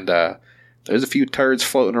them. And there's a few turds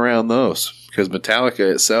floating around those. Because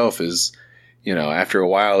Metallica itself is, you know, after a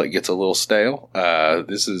while it gets a little stale.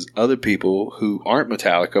 This is other people who aren't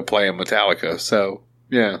Metallica playing Metallica. So,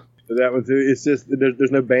 yeah. That was it's just, there's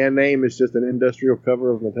no band name. It's just an industrial cover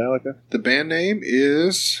of Metallica. The band name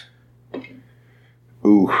is...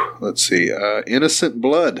 Ooh, let's see. Innocent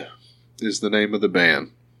Blood is the name of the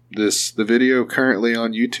band. The video currently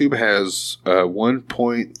on YouTube has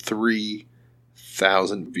 1.3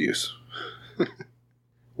 thousand views.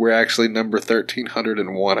 We're actually number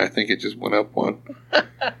 1,301. I think it just went up one.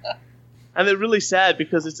 And they're really sad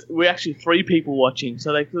because we're actually 3 people watching,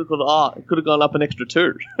 so they could have gone up an extra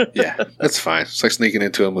 2. Yeah, that's fine. It's like sneaking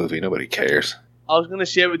into a movie. Nobody cares. I was going to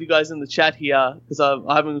share with you guys in the chat here, because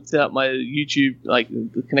I haven't set up my YouTube, like,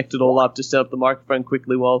 connected all up, just set up the microphone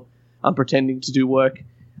quickly while I'm pretending to do work.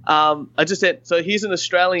 I just said, so here's an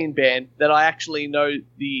Australian band that I actually know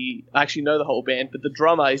the whole band, but the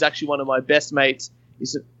drummer is actually one of my best mates.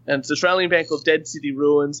 And it's an Australian band called Dead City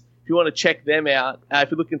Ruins. If you want to check them out,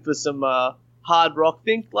 if you're looking for some hard rock,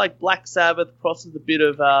 think like Black Sabbath, crosses a bit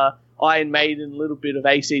of Iron Maiden, a little bit of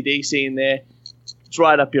AC/DC in there. It's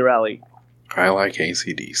right up your alley. I like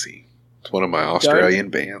AC/DC. It's one of my Australian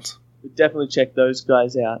bands. Definitely check those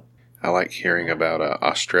guys out. I like hearing about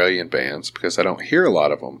Australian bands because I don't hear a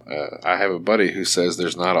lot of them. I have a buddy who says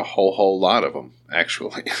there's not a whole lot of them,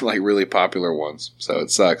 actually, like really popular ones. So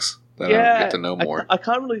it sucks that I don't get to know more. I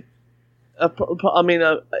can't really...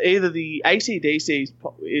 either the AC/DC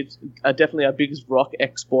is definitely our biggest rock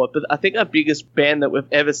export, but I think our biggest band that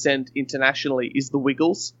we've ever sent internationally is the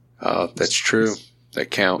Wiggles. Oh, that's true. That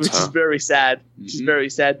counts, Which is very sad. Which is very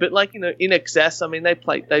sad. But like, In Excess, I mean,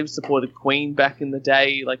 they've supported Queen back in the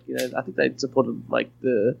day. Like, I think they supported like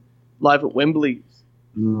the Live at Wembley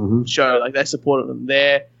show. Like they supported them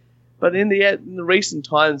there. But in the recent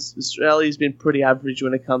times, Australia's been pretty average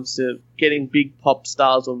when it comes to getting big pop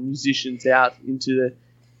stars or musicians out into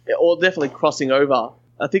or definitely crossing over.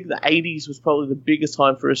 I think the 80s was probably the biggest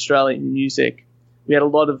time for Australian music. We had a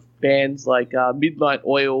lot of bands like Midnight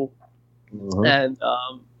Oil and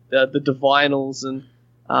the Divinals and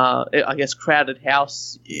I guess Crowded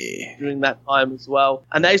House during that time as well.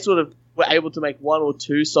 And they sort of were able to make one or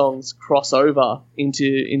two songs cross over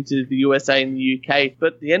into the USA and the UK.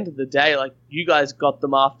 But at the end of the day, like, you guys got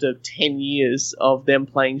them after 10 years of them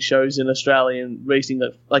playing shows in Australia and racing.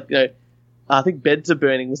 I think Beds Are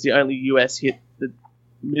Burning was the only US hit that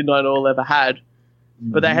Midnight Oil ever had.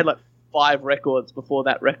 But they had like 5 records before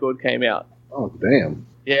that record came out. Oh, damn.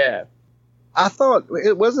 Yeah. I thought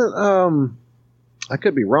it wasn't, I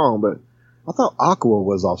could be wrong, but I thought Aqua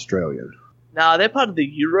was Australian. No, they're part of the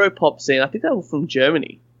Europop scene. I think they were from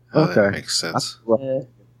Germany. Okay. That makes sense. Yeah.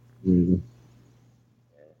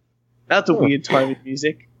 That's a weird time in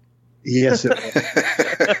music. Yes.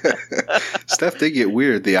 Stuff did get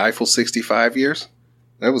weird. The Eiffel 65 years?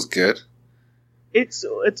 That was good. It's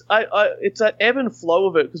an ebb and flow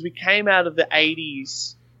of it, because we came out of the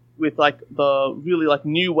 80s with like the really like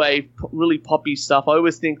new wave, really poppy stuff. I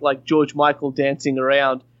always think like George Michael Dancing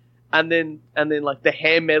Around. And then like the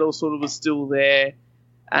hair metal sort of was still there,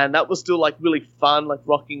 and that was still like really fun, like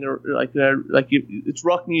rocking, like it's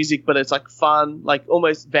rock music, but it's like fun, like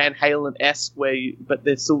almost Van Halen-esque, but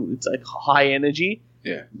it's like high energy,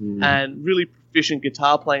 and really proficient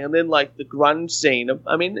guitar playing. And then like the grunge scene,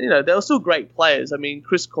 I mean, they were still great players. I mean,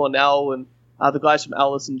 Chris Cornell and the guys from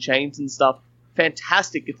Alice in Chains and stuff,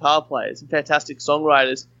 fantastic guitar players and fantastic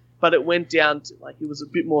songwriters. But it went down to, like, it was a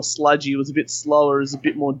bit more sludgy, it was a bit slower, it was a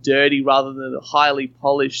bit more dirty rather than the highly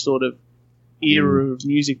polished sort of era of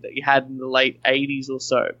music that you had in the late 80s or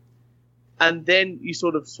so. And then you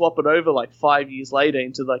sort of swap it over like 5 years later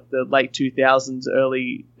into like the late 2000s,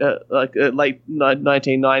 late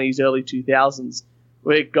 1990s, early 2000s,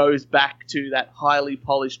 where it goes back to that highly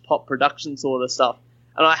polished pop production sort of stuff.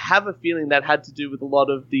 And I have a feeling that had to do with a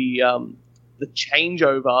lot of the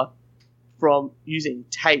changeover from using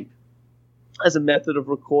tape as a method of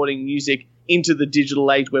recording music into the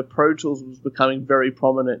digital age, where Pro Tools was becoming very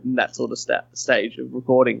prominent in that sort of stage of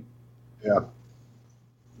recording. Yeah.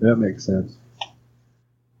 That makes sense.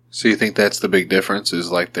 So you think that's the big difference,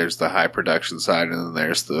 is like there's the high production side and then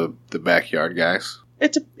there's the backyard guys?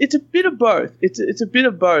 It's a bit of both. It's a bit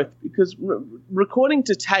of both, because recording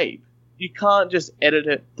to tape, you can't just edit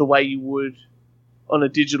it the way you would on a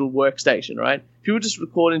digital workstation, right? If you were just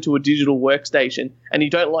recording to a digital workstation and you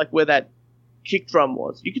don't like where that kick drum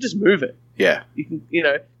was, you could just move it. Yeah. You can,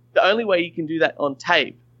 the only way you can do that on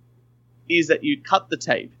tape is that you cut the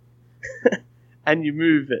tape and you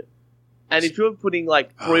move it. And if you're putting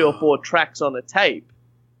like 3 or 4 tracks on a tape,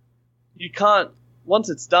 you can't, once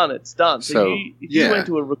it's done, it's done. So if you went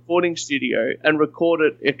to a recording studio and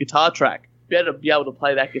recorded a guitar track, you better be able to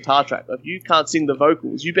play that guitar track. If you can't sing the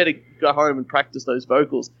vocals, you better go home and practice those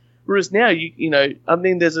vocals. Whereas now,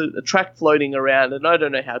 there's a track floating around, and I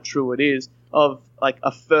don't know how true it is, of like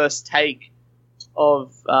a first take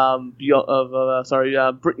of Britney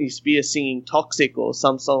Spears singing "Toxic" or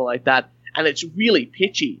some song like that, and it's really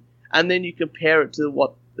pitchy. And then you compare it to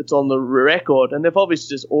what it's on the record, and they've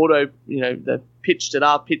obviously just they've pitched it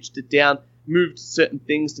up, pitched it down, moved certain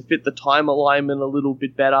things to fit the time alignment a little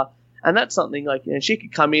bit better. And that's something like, she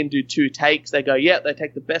could come in, do 2 takes. They go, they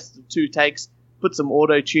take the best of 2 takes, put some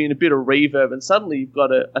auto-tune, a bit of reverb, and suddenly you've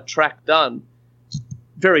got a track done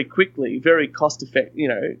very quickly, very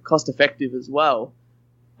cost-effective as well.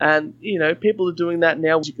 And, people are doing that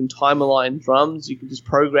now. You can time-align drums. You can just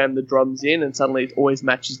program the drums in, and suddenly it always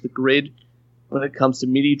matches the grid when it comes to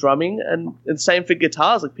MIDI drumming. And same for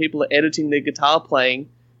guitars. Like, people are editing their guitar playing,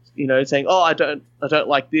 saying, I don't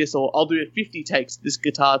like this, or I'll do 50 takes this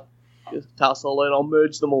guitar solo, and I'll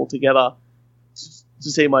merge them all together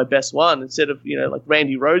to see my best one. Instead of, like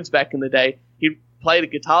Randy Rhoads back in the day, he played a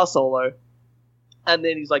guitar solo, and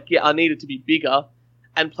then he's like, I need it to be bigger,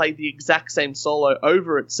 and played the exact same solo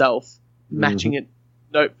over itself, matching it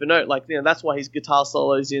note for note. Like, that's why his guitar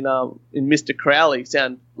solos in Mr. Crowley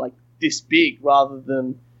sound like this big, rather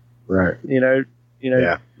than recording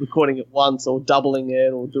it once or doubling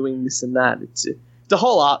it or doing this and that. It's a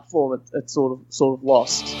whole art form. It's sort of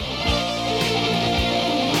lost.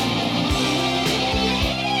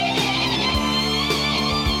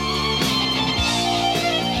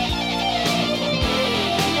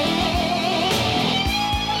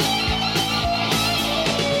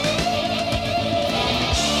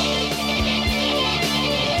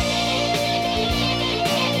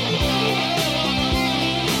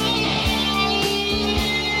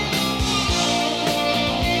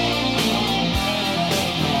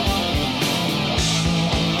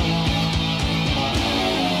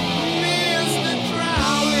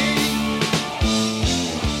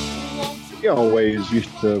 We always used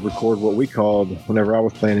to record what we called, whenever I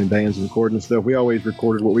was playing in bands and recording stuff, we always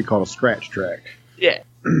recorded what we called a scratch track. Yeah.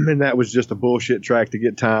 And that was just a bullshit track to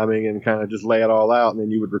get timing and kind of just lay it all out, and then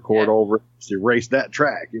you would record over it, just erase that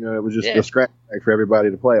track. You know, it was just a scratch track for everybody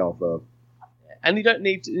to play off of. And you don't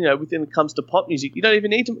need to, you know, when it comes to pop music, you don't even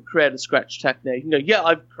need to create a scratch track now. You can go, yeah,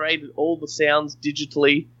 I've created all the sounds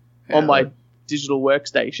digitally on my digital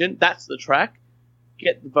workstation. That's the track.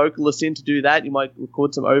 Get the vocalist in to do that. You might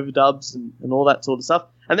record some overdubs and all that sort of stuff.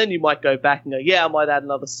 And then you might go back and go, yeah, I might add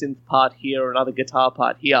another synth part here or another guitar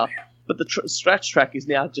part here. But the scratch track is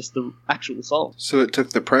now just the actual song. So it took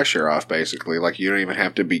the pressure off, basically. Like, you don't even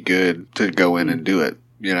have to be good to go in and do it.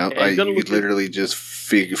 You know, like, you could literally just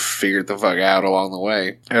figure the fuck out along the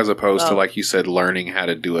way. As opposed to, like you said, learning how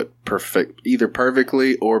to do it either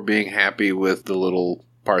perfectly or being happy with the little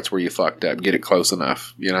parts where you fucked up. Get it close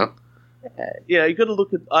enough, you know? Yeah, you got to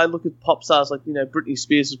look at pop stars like, you know, Britney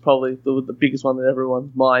Spears is probably the biggest one in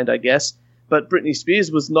everyone's mind, I guess. But Britney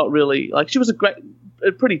Spears was not really, like, she was a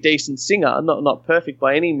pretty decent singer, not perfect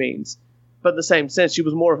by any means, but in the same sense, she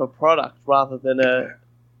was more of a product rather than a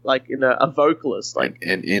vocalist, like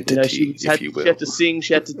an entity, if you will. She had to sing,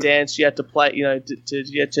 she had to dance, she had to play, you know,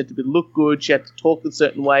 she had to look good, she had to talk a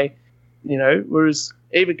certain way, you know. Whereas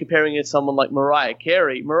even comparing it to someone like Mariah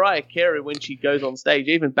Carey, when she goes on stage,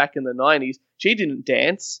 even back in the 90s, she didn't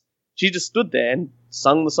dance, she just stood there and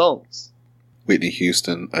sung the songs. Whitney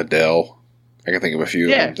Houston, Adele. I can think of a few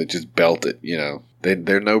of them that just belt it, you know.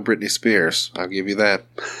 They're no Britney Spears. I'll give you that.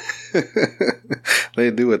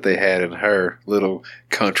 They knew what they had in her little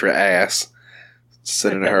contra ass,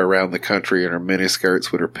 sending her around the country in her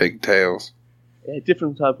miniskirts with her pigtails. Yeah,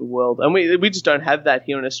 different type of world. And we just don't have that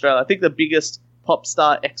here in Australia. I think the biggest pop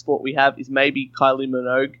star export we have is maybe Kylie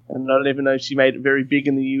Minogue. And I don't even know if she made it very big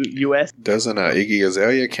in the US. Doesn't Iggy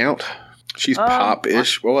Azalea count? She's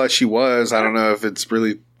pop-ish. Well, she was. I don't know if it's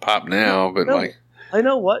really pop now, but like... I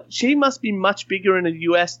know what. She must be much bigger in the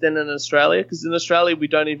US than in Australia, because in Australia we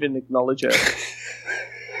don't even acknowledge her.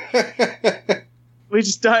 we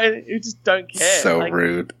just don't care. So like,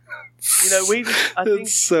 rude. You know, I think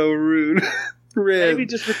it's so rude. Red, maybe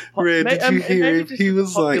just with Red, did you hear him? He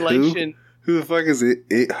was like, who the fuck is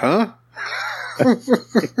it? Huh?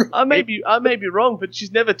 I may be wrong, but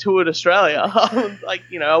she's never toured Australia. Like,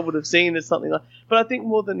 you know, I would have seen it something like. But I think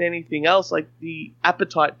more than anything else, like the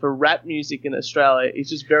appetite for rap music in Australia is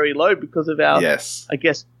just very low because of our, I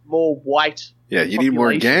guess, more white. Yeah, you need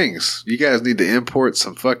more gangs. You guys need to import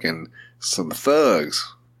some thugs.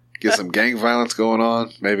 Get some gang violence going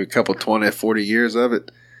on. Maybe a couple 20, 40 years of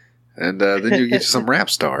it, and then you get you some rap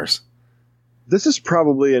stars. This is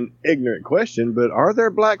probably an ignorant question, but are there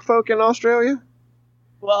black folk in Australia?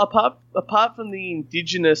 Well, apart from the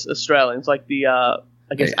indigenous Australians, like the I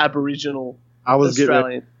guess Aboriginal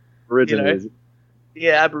Australians, Aboriginals.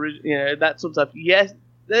 Aboriginal, you know, that sort of stuff. Yes,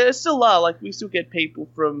 there still are. Like, we still get people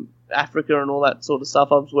from Africa and all that sort of stuff.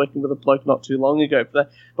 I was working with a bloke not too long ago for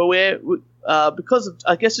that. But because of,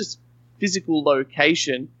 I guess, just physical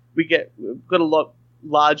location, we've got a lot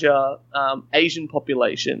larger Asian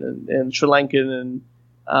population and Sri Lankan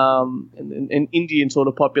and Indian sort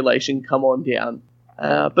of population come on down.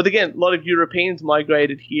 But again, a lot of Europeans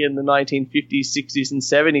migrated here in the 1950s, 60s, and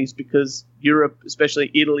 70s because Europe, especially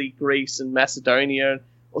Italy, Greece, and Macedonia,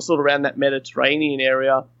 or sort of around that Mediterranean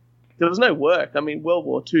area, there was no work. I mean, World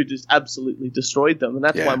War II just absolutely destroyed them, and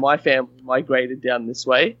that's why my family migrated down this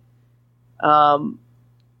way. So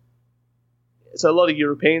a lot of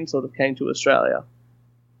Europeans sort of came to Australia.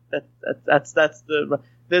 That's the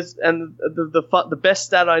best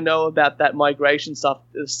stat I know about that migration stuff.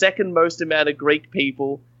 The second most amount of Greek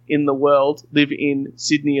people in the world live in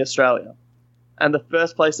Sydney, Australia, and the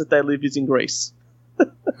first place that they live is in Greece.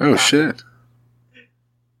 Oh shit!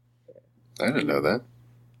 I didn't know that.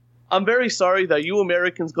 I'm very sorry though. You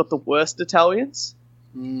Americans got the worst Italians.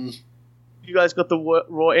 You guys got the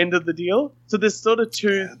raw end of the deal. So there's sort of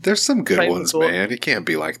two. There's some good ones, man. It can't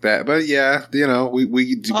be like that. But yeah, you know,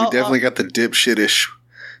 we definitely got the dipshit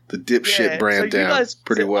brand down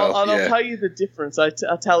pretty well. I'll tell you the difference. I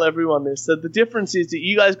tell everyone this. So the difference is that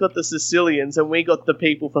you guys got the Sicilians and we got the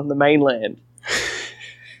people from the mainland.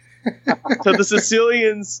 So the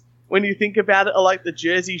Sicilians, when you think about it, are like the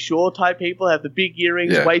Jersey Shore type people, have the big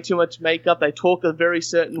earrings, way too much makeup, they talk a very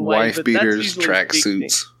certain way. Wife beaters,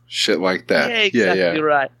 tracksuits. Shit like that. Yeah, exactly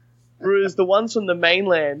right. Whereas the ones from the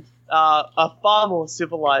mainland are far more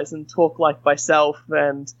civilized and talk like myself,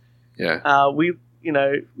 and we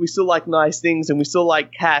still like nice things and we still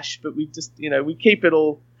like cash, but we just, we keep it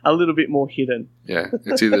all a little bit more hidden. Yeah,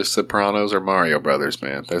 it's either Sopranos or Mario Brothers,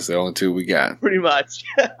 man. That's the only two we got. Pretty much.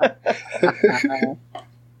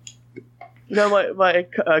 You know, my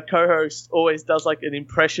co-host always does like an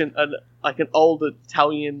impression, like an old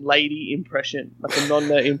Italian lady impression, like a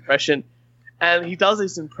nonna impression, and he does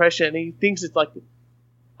this impression. And he thinks it's like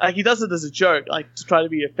he does it as a joke, like to try to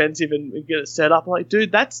be offensive and get it set up. I'm like,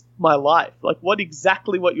 dude, that's my life. Like, what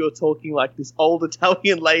you're talking like this old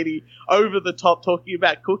Italian lady over the top talking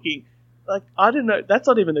about cooking. Like, I don't know. That's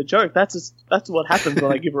not even a joke. That's what happens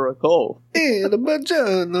when I give her a call. The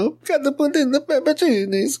Buongiorno, gotta put in the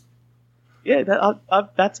pepperoncinis. Yeah,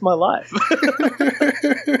 that's my life.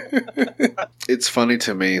 It's funny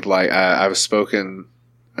to me. Like, I've spoken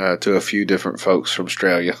to a few different folks from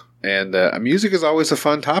Australia, and music is always a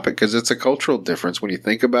fun topic because it's a cultural difference. When you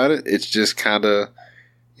think about it, it's just kind of,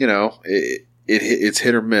 it's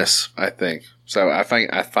hit or miss, I think. So I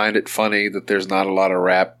find it funny that there's not a lot of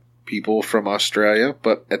rap people from Australia,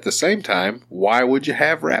 but at the same time, why would you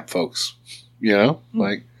have rap folks?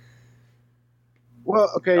 Like. Well,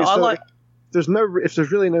 okay, so if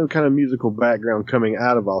there's really no kind of musical background coming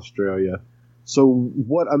out of Australia, so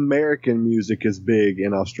what American music is big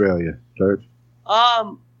in Australia, Church?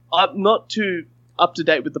 I'm not too up to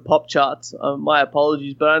date with the pop charts. My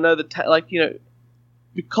apologies, but I know that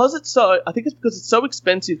because it's so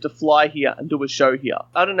expensive to fly here and do a show here.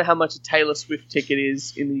 I don't know how much a Taylor Swift ticket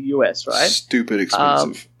is in the US, right? Stupid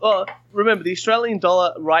expensive. Well, remember, the Australian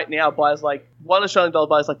dollar right now buys like $1 Australian dollar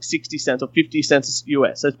buys like 60 cents or 50 cents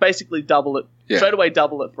US. So it's basically double it. Yeah. Straight away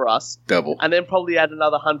double it for us. Double. And then probably add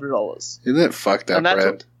another $100. Isn't that fucked up,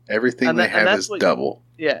 Brad? Everything they have is double.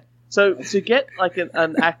 Yeah. So to get like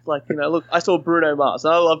an act like, look, I saw Bruno Mars,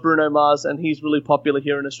 and I love Bruno Mars, and he's really popular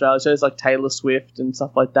here in Australia. So there's like Taylor Swift and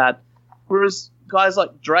stuff like that. Whereas guys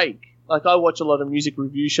like Drake, like I watch a lot of music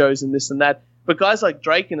review shows and this and that, but guys like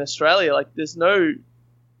Drake in Australia, like there's no,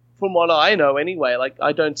 from what I know anyway, like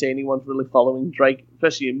I don't see anyone really following Drake,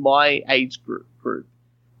 especially in my age group.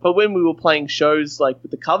 But when we were playing shows like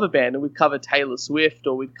with the cover band and we'd cover Taylor Swift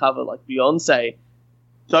or we'd cover like Beyonce,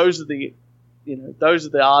 those are the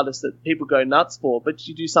artists that people go nuts for. But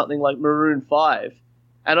you do something like Maroon 5,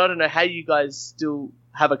 and I don't know how you guys still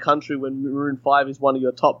have a country when Maroon 5 is one of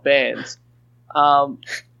your top bands.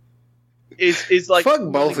 Is like fuck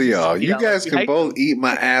both of y'all. You guys can both eat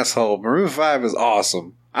my asshole. Maroon 5 is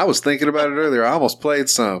awesome. I was thinking about it earlier. I almost played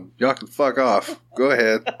some. Y'all can fuck off. Go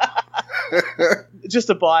ahead. Just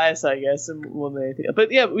a bias, I guess, and more than anything.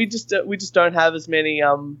 But yeah, we just don't have as many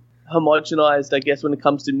homogenized, I guess, when it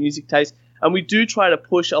comes to music taste. And we do try to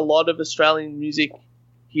push a lot of Australian music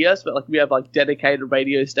here. So like we have like dedicated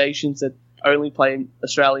radio stations that only play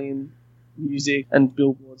Australian music and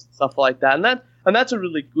billboards and stuff like that. And that's a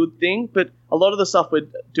really good thing. But a lot of the stuff we're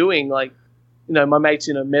doing, like, my mate's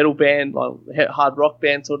in a metal band, like hard rock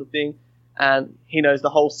band sort of thing, and he knows the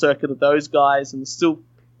whole circuit of those guys. And there's still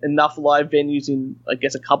enough live venues in, I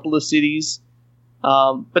guess, a couple of cities.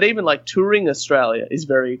 But even like touring Australia is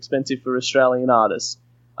very expensive for Australian artists.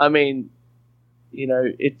 I mean,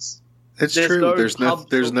 it's true. No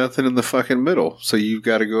there's nothing in the fucking middle, so you've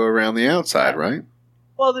got to go around the outside, right?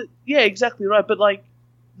 Well, yeah, exactly right. But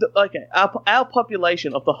our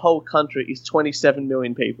population of the whole country is 27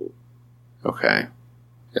 million people. Okay,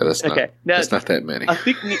 yeah, that's not that many. I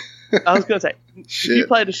think I was going to say, if you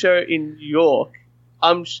played a show in New York,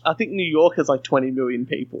 I think New York has like 20 million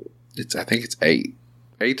people. I think it's 8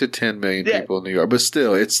 to 10 million people in New York, but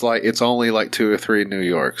still, it's only like 2 or 3 New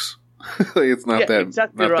Yorks. It's not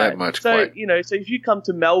that much. So quite. So if you come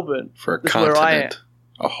to Melbourne, for a continent, where I am,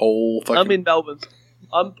 a whole fucking. I'm in Melbourne.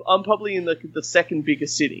 I'm probably in the second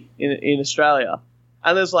biggest city in Australia,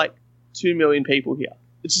 and there's like 2 million people here.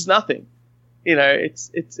 It's just nothing.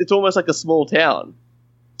 It's almost like a small town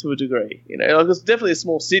to a degree. Like it's definitely a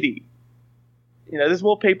small city. There's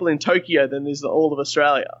more people in Tokyo than there's all of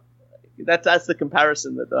Australia. That's the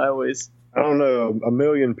comparison that I always. I don't know, 1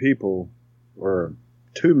 million people or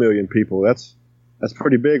 2 million people. That's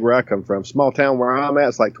pretty big where I come from. Small town where I'm at,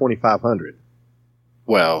 it's like 2,500.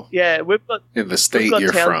 Well, yeah, we've got in the state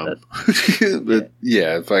you're from. But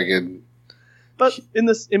yeah, if I could. But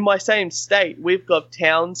in my same state, we've got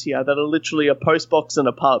towns here that are literally a post box and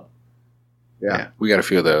a pub. Yeah, we got a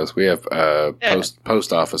few of those. We have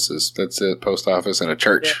post offices. That's it, post office and a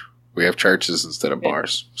church. Yeah. We have churches instead of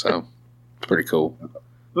bars, so it's pretty cool.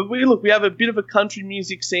 But we have a bit of a country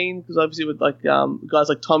music scene because obviously with like guys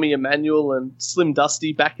like Tommy Emmanuel and Slim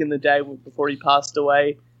Dusty back in the day before he passed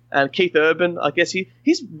away, and Keith Urban. I guess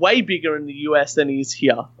he's way bigger in the US than he is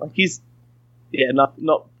here. Like he's not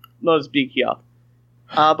as big here.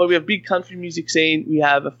 But we have a big country music scene. We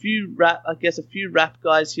have a few rap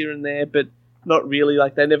guys here and there, but not really.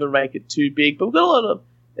 Like they never make it too big. But we've got a lot of.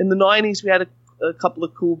 In the 90s, we had a couple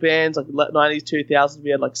of cool bands like 90s, 2000s. We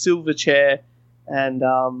had like Silverchair, and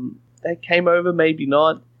they came over, maybe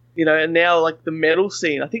not. And now like the metal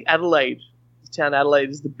scene. I think Adelaide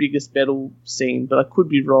is the biggest metal scene, but I could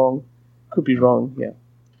be wrong. Yeah.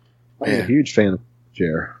 I'm a huge fan of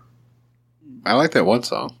Chair. I like that one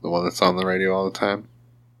song, the one that's on the radio all the time.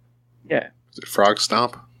 Yeah. Is it Frog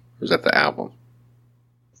Stomp? Or is that the album?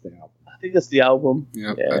 It's the album. I think that's the album.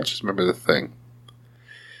 Yep, Yeah. I just remember the thing.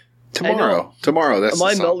 Tomorrow, that's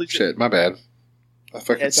my the song. knowledge. Shit, my bad. I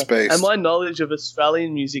fucking spaced. And my knowledge of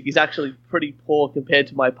Australian music is actually pretty poor compared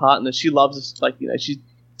to my partner. She loves us, she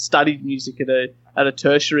studied music at a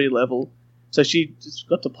tertiary level, so she just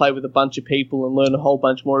got to play with a bunch of people and learn a whole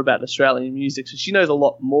bunch more about Australian music. So she knows a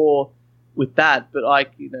lot more with that. But I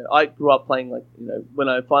grew up playing when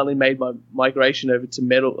I finally made my migration over to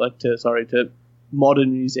metal, to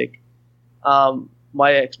modern music.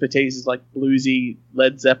 My expertise is like bluesy,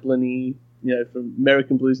 Led Zeppelin-y, from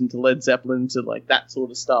American blues into Led Zeppelin to like that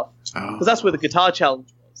sort of stuff. Because that's where the Guitar Challenge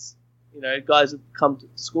was. Guys would come to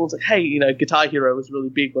school and say, hey, Guitar Hero was really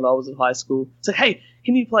big when I was in high school. It's like, hey,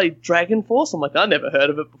 can you play Dragon Force? I'm like, I never heard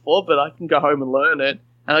of it before, but I can go home and learn it.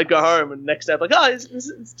 And I'd go home and the next day I'm like,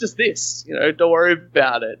 it's just this, don't worry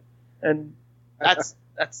about it. And that's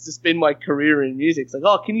just been my career in music. It's like,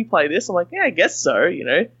 oh, can you play this? I'm like, yeah, I guess so,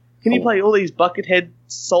 Can you play all these Buckethead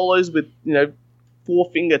solos with,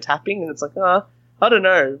 4-finger tapping? And it's like, I don't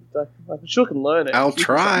know. I sure can learn it. I'll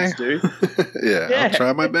try. Yeah, I'll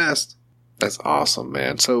try my best. That's awesome,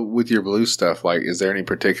 man. So with your blues stuff, is there any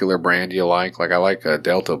particular brand you like? I like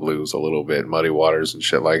Delta Blues a little bit, Muddy Waters and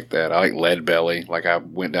shit like that. I like Lead Belly. I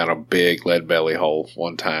went down a big Lead Belly hole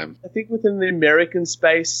one time. I think within the American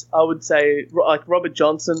space, I would say Robert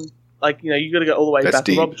Johnson. You got to go all the way That's back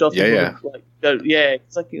deep. to Robert Johnson. Yeah.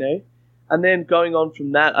 It's and then going on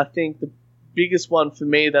from that, I think the biggest one for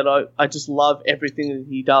me that I just love everything that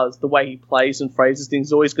he does, the way he plays and phrases things,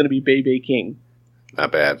 is always going to be B.B. King.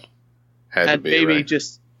 Not bad. And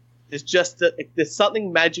BB there's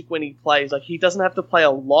something magic when he plays. He doesn't have to play a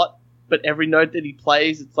lot, but every note that he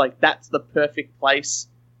plays, it's that's the perfect place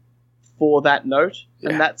for that note.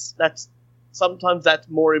 Yeah. And that's sometimes that's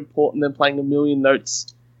more important than playing a million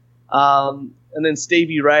notes. And then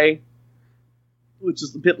Stevie Ray, which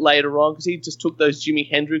is a bit later on, because he just took those Jimi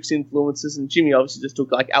Hendrix influences, and Jimmy obviously just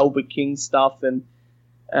took Albert King stuff and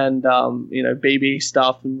BB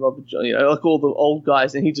stuff and Robert John, all the old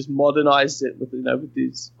guys, and he just modernized it with with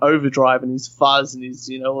his overdrive and his fuzz and his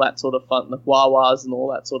all that sort of fun, wah-wahs and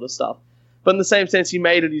all that sort of stuff. But in the same sense, he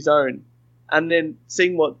made it his own. And then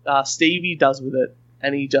seeing what Stevie does with it,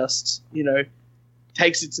 and he just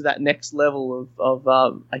takes it to that next level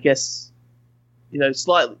of I guess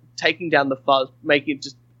slightly taking down the fuzz, making it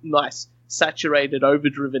just nice, saturated,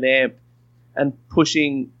 overdriven amp, and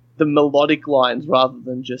pushing the melodic lines rather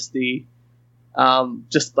than just the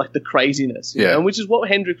the craziness, and which is what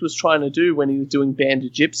Hendrix was trying to do when he was doing Band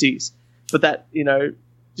of Gypsies, but that he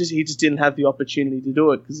just didn't have the opportunity to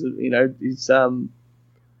do it because his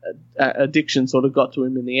addiction sort of got to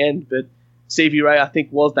him in the end. But Stevie Ray, I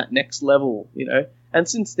think, was that next level, and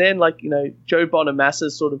since then, Joe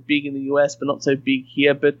Bonamassa's sort of big in the US but not so big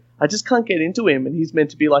here, but I just can't get into him, and he's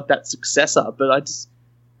meant to be like that successor, but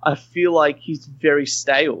I feel like he's very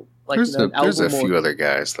stale. There's a few other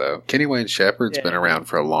guys, though. Kenny Wayne Shepherd's been around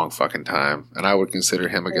for a long fucking time, and I would consider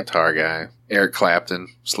him a guitar guy. Eric Clapton,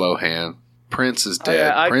 slow hand. Prince is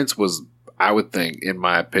dead. Prince was, I would think, in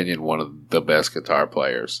my opinion, one of the best guitar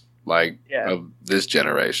players, of this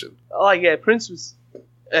generation. Oh, yeah, Prince was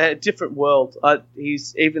a different world.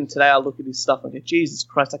 He's even today, I look at his stuff and I go, Jesus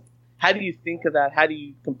Christ, how do you think of that? How do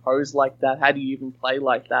you compose like that? How do you even play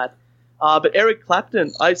like that? But Eric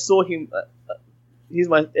Clapton, I saw him... here's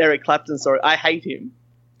my Eric Clapton story. I hate him.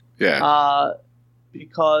 Yeah.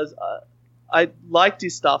 Because I liked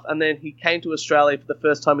his stuff, and then he came to Australia for the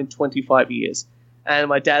first time in 25 years. And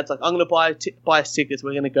my dad's like, I'm going to buy us tickets.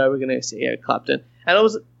 We're going to see Eric Clapton. And I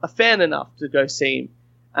was a fan enough to go see him.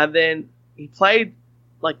 And then he played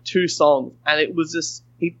 2 songs, and it was just,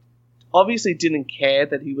 he obviously didn't care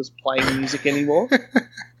that he was playing music anymore.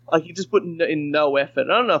 He just put in no effort.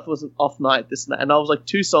 I don't know if it was an off night, this and that. And I was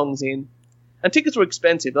 2 songs in. And tickets were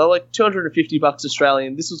expensive. They were $250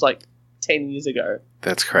 Australian. This was 10 years ago.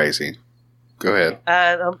 That's crazy. Go ahead.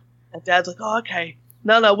 And Dad's like, oh, okay.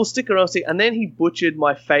 No, we'll stick around. And then he butchered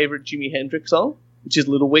my favorite Jimi Hendrix song, which is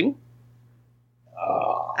Little Wing.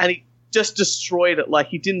 And he just destroyed it.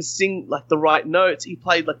 He didn't sing the right notes. He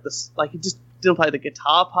played he just didn't play the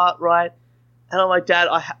guitar part right. And I'm like, Dad,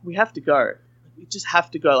 we have to go. We just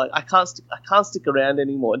have to go. I can't stick around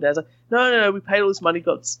anymore. And Dad's like, no. We paid all this money,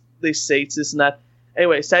 got these seats, this and that.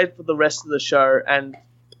 Anyway, stayed for the rest of the show, and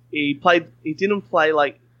he didn't play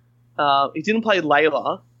Layla.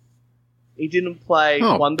 He didn't play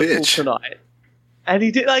Oh, Wonderful bitch. Tonight. And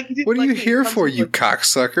he did What are you here for, you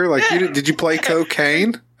cocksucker? Like, did you play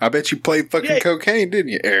cocaine? I bet you played fucking cocaine,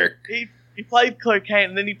 didn't you, Eric? He played cocaine,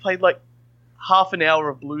 and then he played like half an hour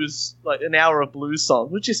of blues, like an hour of blues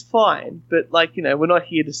songs, which is fine. But like, you know, we're not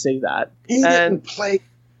here to see that. He didn't play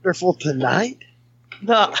Wonderful Tonight?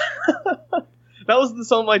 No. That was the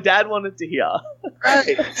song my dad wanted to hear.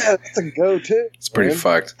 Right. Yeah, that's a go-to. It's pretty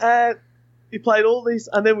fucked. And he played all these,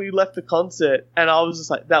 and then we left the concert, and I was just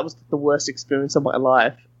like, that was the worst experience of my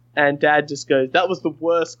life. And Dad just goes, that was the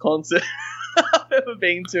worst concert I've ever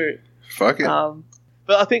been to. Fuck it.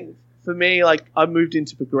 But I think for me, like, I moved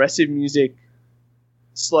into progressive music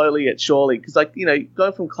slowly yet surely, because, like, you know,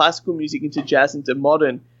 going from classical music into jazz into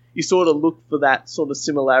modern, you sort of look for that sort of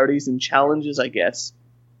similarities and challenges, I guess,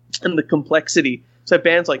 and the complexity. So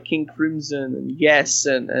bands like King Crimson and Yes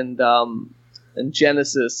and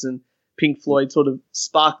Genesis and Pink Floyd sort of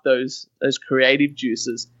sparked those creative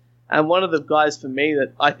juices. And one of the guys for me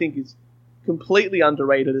that I think is completely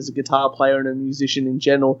underrated as a guitar player and a musician in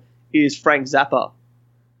general is Frank Zappa.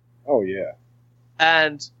 Oh, yeah.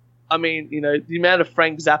 And, I mean, you know, the amount of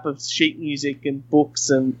Frank Zappa sheet music and books,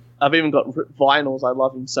 and I've even got vinyls. I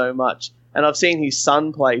love him so much. And I've seen his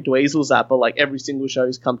son play Dweezil Zappa, like, every single show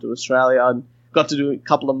he's come to Australia, and got to do a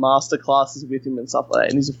couple of master classes with him and stuff like that,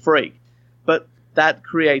 and he's a freak. But that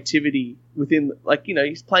creativity within, like, you know,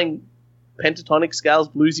 he's playing pentatonic scales,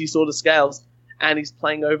 bluesy sort of scales, and he's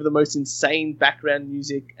playing over the most insane background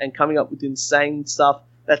music and coming up with insane stuff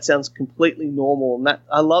that sounds completely normal, and that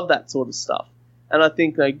I love that sort of stuff. And I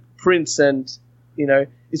think, like, Prince, and, you know,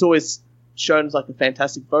 he's always shown as like a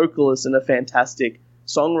fantastic vocalist and a fantastic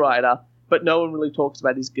songwriter, but no one really talks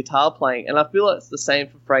about his guitar playing. And I feel like it's the same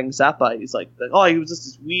for Frank Zappa. He's like, oh, he was just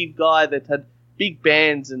this weird guy that had big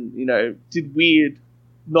bands and, you know, did weird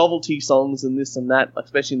novelty songs and this and that,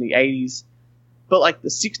 especially in the 80s. But like the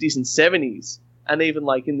 60s and 70s, and even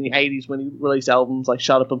like in the 80s when he released albums like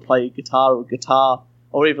Shut Up and Play Guitar or Guitar,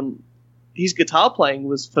 or even his guitar playing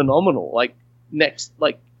was phenomenal. Like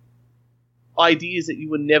ideas that you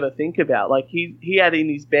would never think about. Like he had in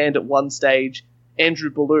his band at one stage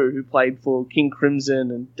Andrew Ballou, who played for King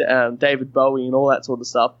Crimson and David Bowie and all that sort of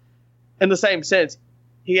stuff. In the same sense,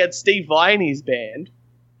 he had Steve Vai in his band,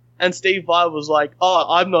 and Steve Vai was like,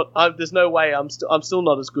 "Oh, there's no way I'm still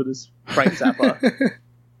not as good as Frank Zappa."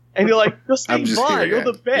 And you're like, "You're Steve Vai, you're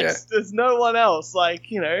the best. Yeah. There's no one else.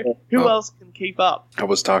 Like, you know, who else can keep up?" I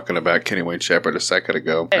was talking about Kenny Wayne Shepherd a second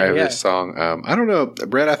ago. I have this song. I don't know,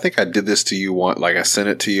 Brett. I think I did this to you once. Like, I sent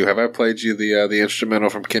it to you. Have I played you the instrumental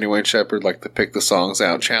from Kenny Wayne Shepherd, like the Pick the Songs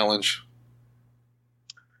Out challenge?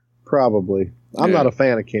 Probably. I'm not a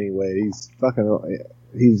fan of Kenny Wayne.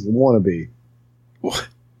 He's a wannabe. What?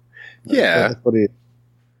 Yeah. That's what he is.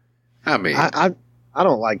 I mean, I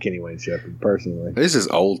don't like Kenny Wayne Shepherd personally. This is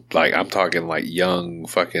old. Like, I'm talking like young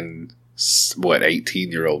fucking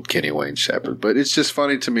 18-year-old Kenny Wayne Shepherd. But it's just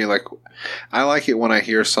funny to me. Like, I like it when I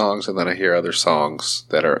hear songs and then I hear other songs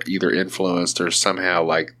that are either influenced or somehow,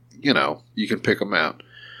 like, you know, you can pick them out.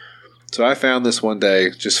 So I found this one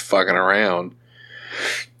day just fucking around,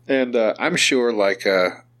 and I'm sure, like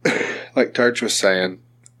Turch was saying,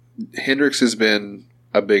 Hendrix has been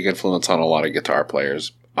a big influence on a lot of guitar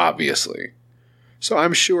players, obviously. So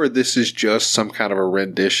I'm sure this is just some kind of a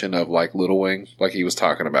rendition of, like, Little Wing, like he was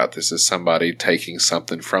talking about. This is somebody taking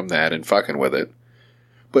something from that and fucking with it.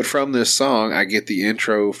 But from this song, I get the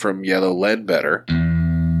intro from Yellow Ledbetter.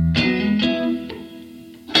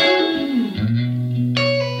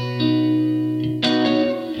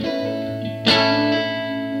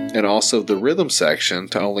 And also the rhythm section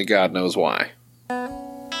to Only God Knows Why.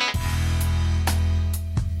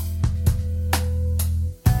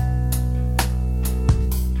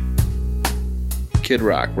 Kid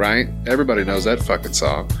Rock, right? Everybody knows that fucking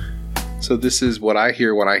song. So this is what I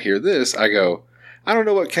hear when I hear this. I go, I don't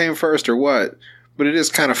know what came first or what, but it is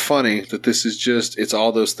kind of funny that this is just, it's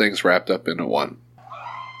all those things wrapped up into one.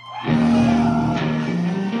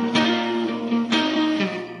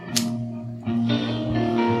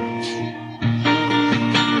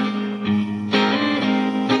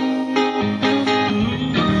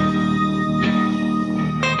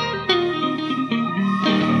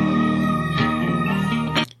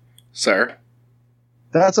 Sir?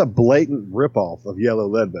 That's a blatant ripoff of Yellow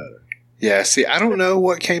Ledbetter. Yeah, see, I don't know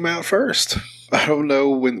what came out first. I don't know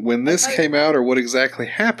when this came out or what exactly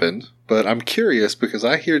happened, but I'm curious because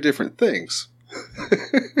I hear different things.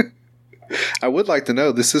 I would like to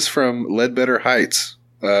know, this is from Ledbetter Heights,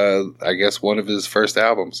 I guess one of his first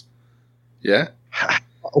albums. Yeah?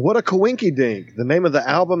 What a coinky dink. The name of the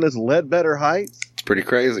album is Ledbetter Heights. It's pretty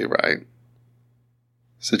crazy, right?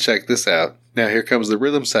 So check this out. Now here comes the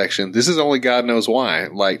rhythm section. This is only God knows why.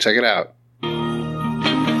 Like, check it out.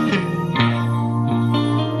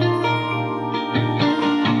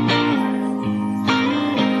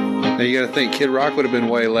 Now you gotta think, Kid Rock would have been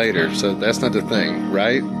way later, so that's not the thing,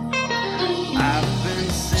 right?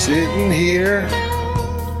 Sitting here,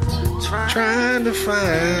 trying to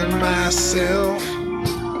find myself,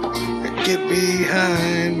 get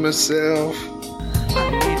behind myself.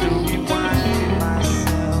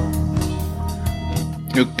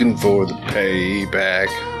 Looking for the payback.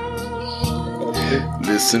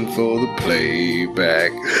 Listen for the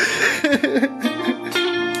playback.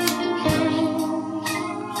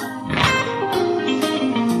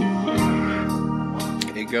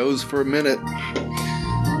 It goes for a minute.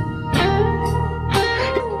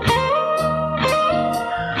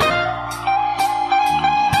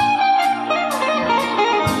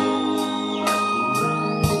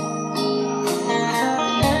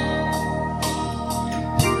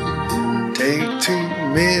 Take too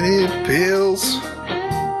many pills,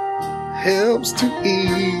 helps to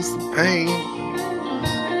ease the pain.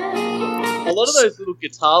 A lot of those little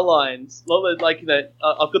guitar lines, a lot of those, like, you know,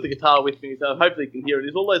 I've got the guitar with me, so hopefully you can hear it.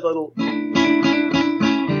 It's all those little,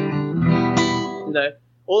 you know,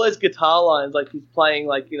 all those guitar lines, like he's playing,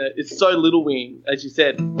 like, you know, it's so Little Wing, as you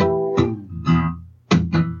said. Well,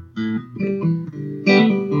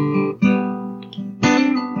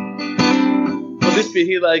 this bit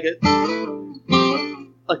here, like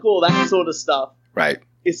all that sort of stuff. Right.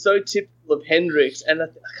 Is so typical of Hendrix, and I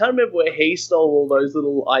can't remember where he stole all those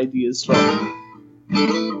little ideas from.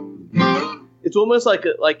 It's almost like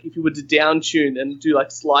if you were to down tune and do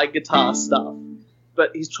like slide guitar stuff,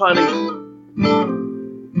 but he's trying to,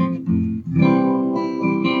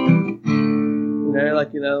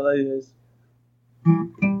 like this.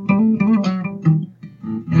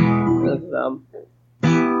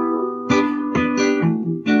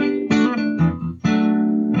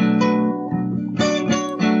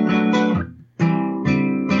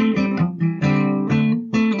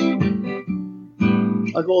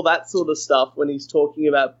 Like all that sort of stuff when he's talking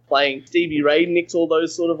about playing. Stevie Ray nicks all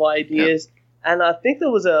those sort of ideas. Yep. And I think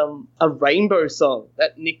there was a Rainbow song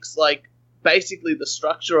that nicks like basically the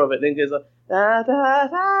structure of it. Then goes like da da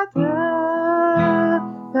da da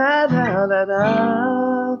da da da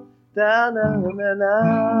da da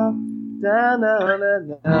da da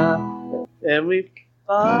da, and we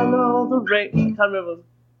follow the rain. I can't remember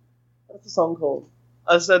what's the song called.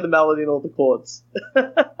 I just know the melody and all the chords.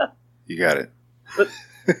 You got it. But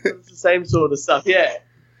it's the same sort of stuff, yeah.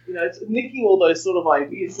 You know, it's nicking all those sort of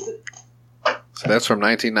ideas. So that's from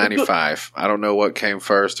 1995. I don't know what came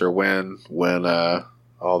first or when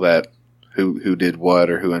all that who did what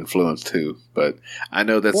or who influenced who, but I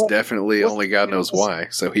know that's definitely only God knows why.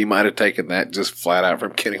 So he might have taken that just flat out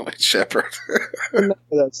from Kenny Wayne Shepherd.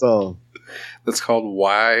 That song. That's called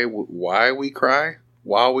Why We Cry.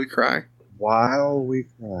 While We Cry. While We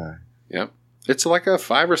Cry. Yep. It's like a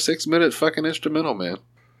 5 or 6 minute fucking instrumental, man.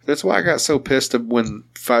 That's why I got so pissed when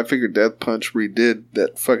Five Finger Death Punch redid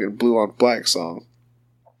that fucking Blue on Black song.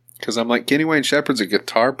 Because I'm like, Kenny Wayne Shepherd's a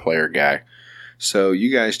guitar player guy. So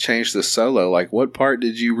you guys changed the solo. Like, what part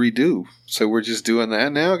did you redo? So we're just doing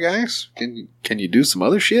that now, guys? Can you do some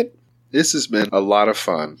other shit? This has been a lot of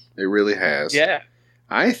fun. It really has. Yeah.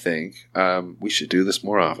 I think we should do this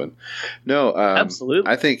more often. No,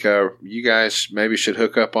 absolutely. I think you guys maybe should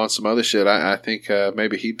hook up on some other shit. I think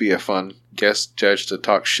maybe he'd be a fun guest judge to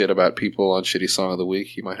talk shit about people on Shitty Song of the Week.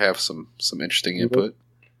 He might have some interesting input.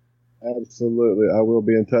 Absolutely. I will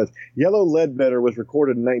be in touch. Yellow Ledbetter was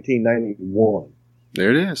recorded in 1991. There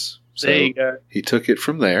it is. So there you go. He took it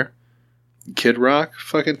from there. Kid Rock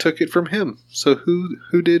fucking took it from him. So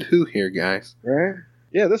who did who here, guys? Right?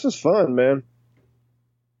 Yeah, this was fun, man.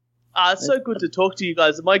 It's so good to talk to you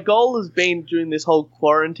guys. My goal has been during this whole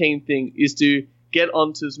quarantine thing is to get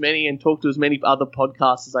onto as many and talk to as many other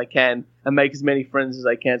podcasts as I can and make as many friends as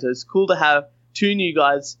I can. So it's cool to have 2 new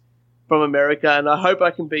guys from America, and I hope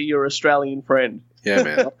I can be your Australian friend. Yeah,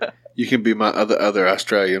 man. You can be my other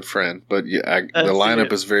Australian friend, but the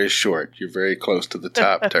lineup is very short. You're very close to the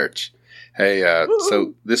top, Turch. Hey,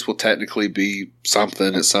 so this will technically be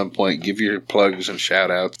something at some point. Give your plugs and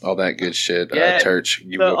shout-outs, all that good shit. Yeah. Turch.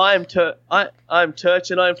 I'm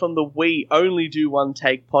Turch, and I'm from the We Only Do One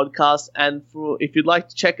Take podcast. And if you'd like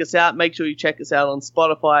to check us out, make sure you check us out on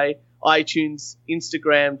Spotify, iTunes,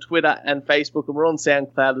 Instagram, Twitter, and Facebook. And we're on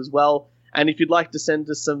SoundCloud as well. And if you'd like to send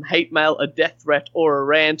us some hate mail, a death threat, or a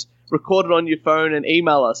rant, record it on your phone and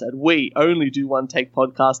email us at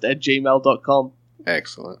weonlydoOneTakePodcast@gmail.com.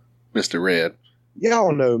 Excellent. Mr. Red.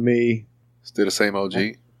 Y'all know me. Still the same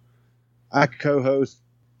OG. I co-host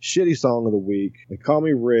Shitty Song of the Week. They call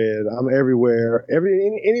me Red. I'm everywhere.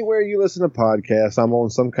 Anywhere you listen to podcasts, I'm on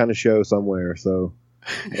some kind of show somewhere. So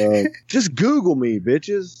just Google me,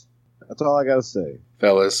 bitches. That's all I got to say.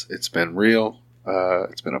 Fellas, it's been real.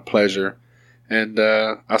 It's been a pleasure. And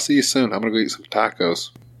I'll see you soon. I'm going to go eat some tacos.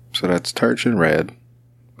 So that's Turch and Red.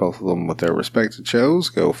 Both of them with their respective shows.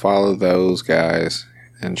 Go follow those guys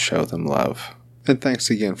and show them love. And thanks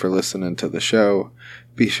again for listening to the show.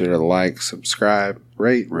 Be sure to like, subscribe,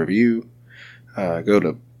 rate, review. Go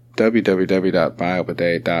to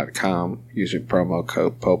www.biobidet.com. Use your promo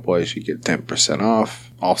code POBOYS. You get 10%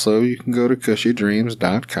 off. Also, you can go to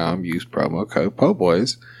cushydreams.com. Use promo code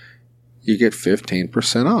POBOYS. You get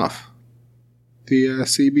 15% off. The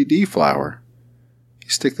CBD flower. You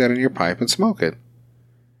stick that in your pipe and smoke it.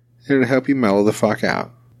 It'll help you mellow the fuck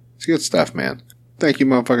out. It's good stuff, man. Thank you,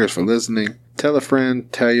 motherfuckers, for listening. Tell a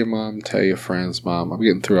friend, tell your mom, tell your friend's mom. I'm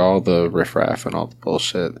getting through all the riffraff and all the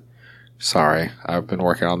bullshit. Sorry, I've been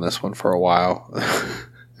working on this one for a while.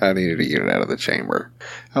 I needed to get it out of the chamber.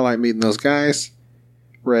 I like meeting those guys.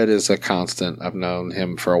 Red is a constant. I've known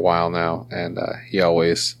him for a while now, and he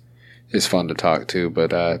always is fun to talk to.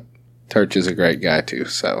 But Turch is a great guy, too,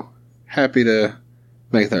 so happy to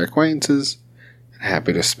make their acquaintances and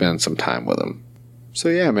happy to spend some time with them. So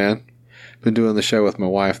yeah, man. Been doing the show with my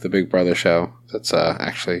wife, the Big Brother show. That's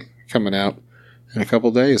actually coming out in a couple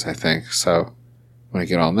days, I think. So when I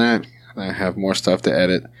get on that, I have more stuff to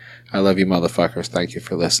edit. I love you, motherfuckers. Thank you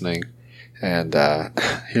for listening. And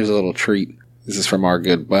here's a little treat. This is from our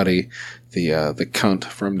good buddy, the cunt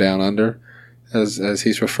from down under, as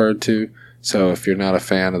he's referred to. So if you're not a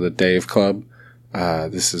fan of the Dave Club,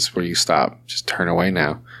 this is where you stop. Just turn away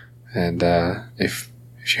now. And if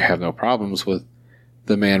you have no problems with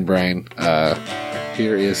the man brain,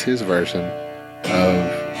 here is his version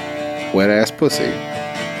of Wet Ass Pussy.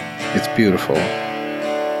 It's beautiful.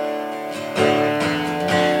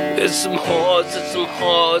 There's some whores, there's some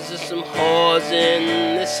whores, there's some whores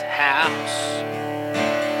in this house.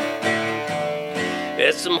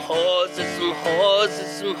 There's some whores, there's some whores,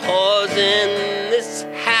 there's some whores in this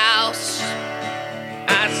house.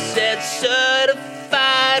 I said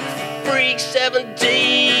certified freak 7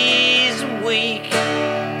 days a week.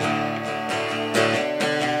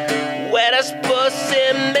 Wet as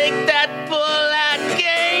pussy, make that pull-out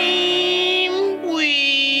game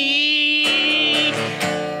weak.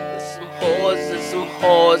 There's some whores, there's some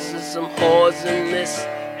whores, there's some whores in this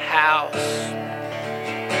house.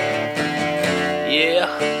 Yeah,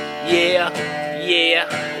 yeah, yeah,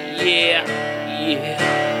 yeah, yeah.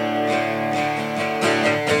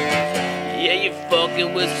 Yeah, you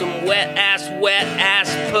fucking with some wet ass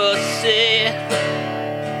pussy.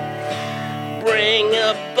 Bring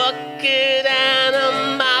a bucket and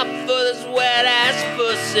a mop for this wet ass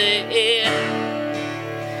pussy.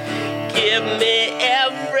 Give me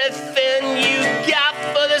everything you got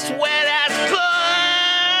for this wet ass pussy.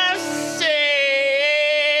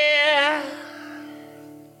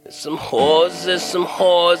 There's some whores, there's some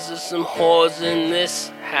whores, there's some whores in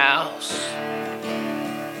this house.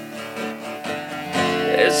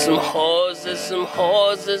 There's some whores, there's some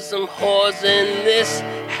whores, there's some whores in this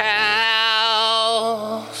house.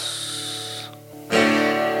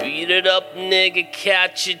 Beat it up, nigga,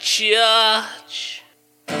 catch a charge.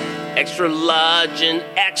 Extra large and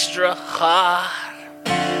extra hard.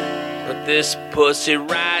 Put this pussy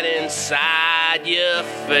right inside your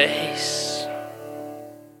face.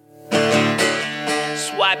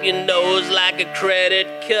 Swipe your nose like a credit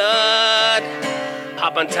card.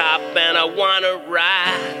 Hop on top and I wanna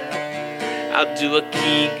ride. I'll do a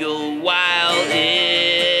Kegel while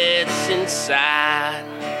it's inside.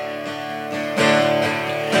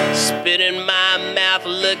 Spit in my mouth,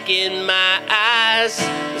 look in my eyes.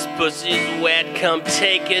 This pussy's wet, come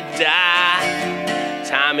take a dive.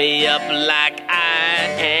 Tie me up like I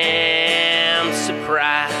am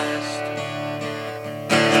surprised.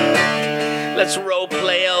 Let's role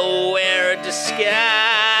play or wear a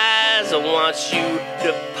disguise. I want you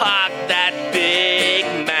to park that Big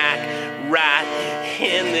Mac right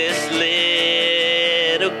in this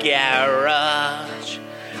little garage.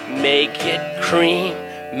 Make it cream,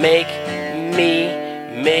 make me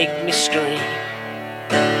scream.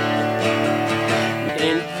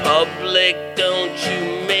 In public, don't you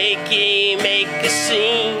make a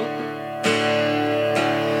scene.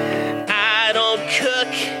 I don't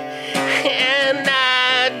cook and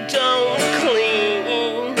I don't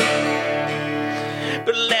clean,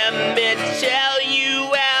 but let me tell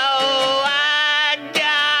you how I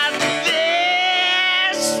got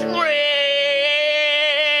this ring.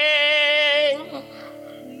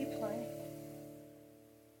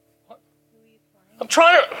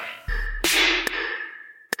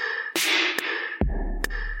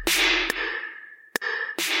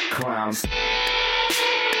 clowns.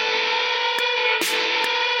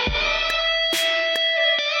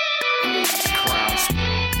 Blues clowns.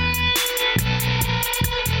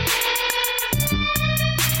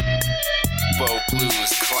 Bo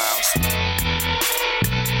Blues clowns.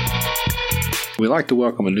 We'd like to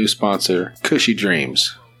welcome a new sponsor, Cushy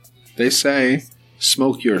Dreams. They say,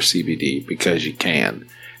 smoke your CBD because you can.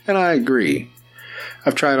 And I agree.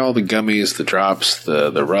 I've tried all the gummies, the drops,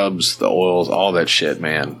 the rubs, the oils, all that shit,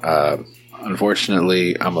 man.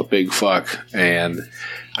 Unfortunately, I'm a big fuck, and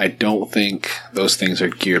I don't think those things are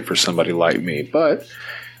geared for somebody like me. But,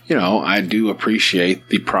 you know, I do appreciate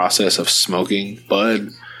the process of smoking bud,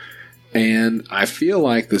 and I feel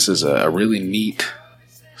like this is a really neat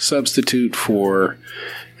substitute for,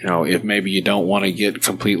 you know, if maybe you don't want to get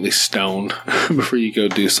completely stoned before you go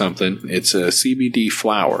do something. It's a CBD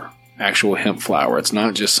flower. Actual hemp flower. It's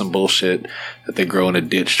not just some bullshit that they grow in a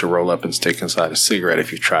ditch to roll up and stick inside a cigarette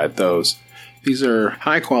if you've tried those. These are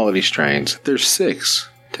high quality strains. There's 6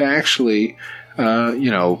 to actually,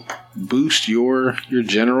 boost your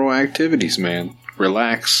general activities, man.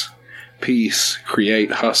 Relax, peace, create,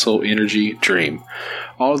 hustle, energy, dream.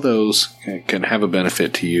 All of those can have a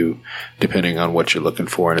benefit to you depending on what you're looking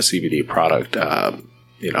for in a CBD product.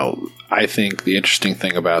 I think the interesting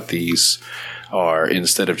thing about these are,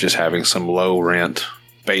 instead of just having some low rent,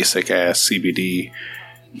 basic ass CBD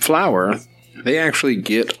flower, they actually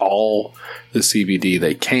get all the CBD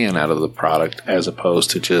they can out of the product, as opposed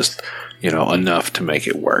to just, enough to make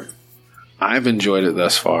it work. I've enjoyed it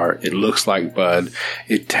thus far. It looks like bud.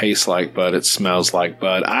 It tastes like bud. It smells like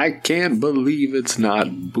bud. I can't believe it's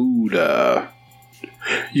not Buddha.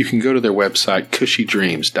 You can go to their website,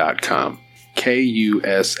 cushydreams.com.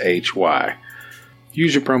 Kushy.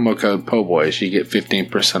 Use your promo code PO'BOYS. You get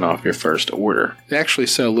 15% off your first order. They actually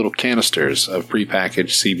sell little canisters of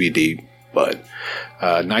prepackaged CBD bud.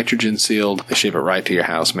 Nitrogen sealed. They ship it right to your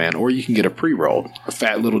house, man. Or you can get a pre-rolled. A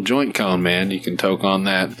fat little joint cone, man. You can toke on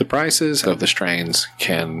that. The prices of the strains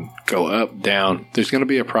can go up, down. There's going to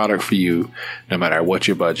be a product for you no matter what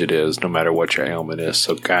your budget is, no matter what your ailment is.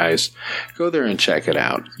 So guys, go there and check it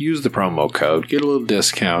out. Use the promo code. Get a little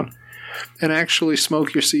discount. And actually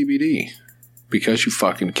smoke your CBD. Because you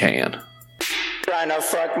fucking can. Trying to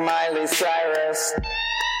fuck Miley Cyrus.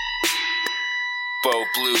 Bo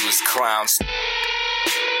Blues clowns.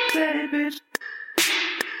 Betty bitch.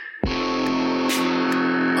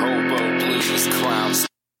 Oh, Bo Blues clowns.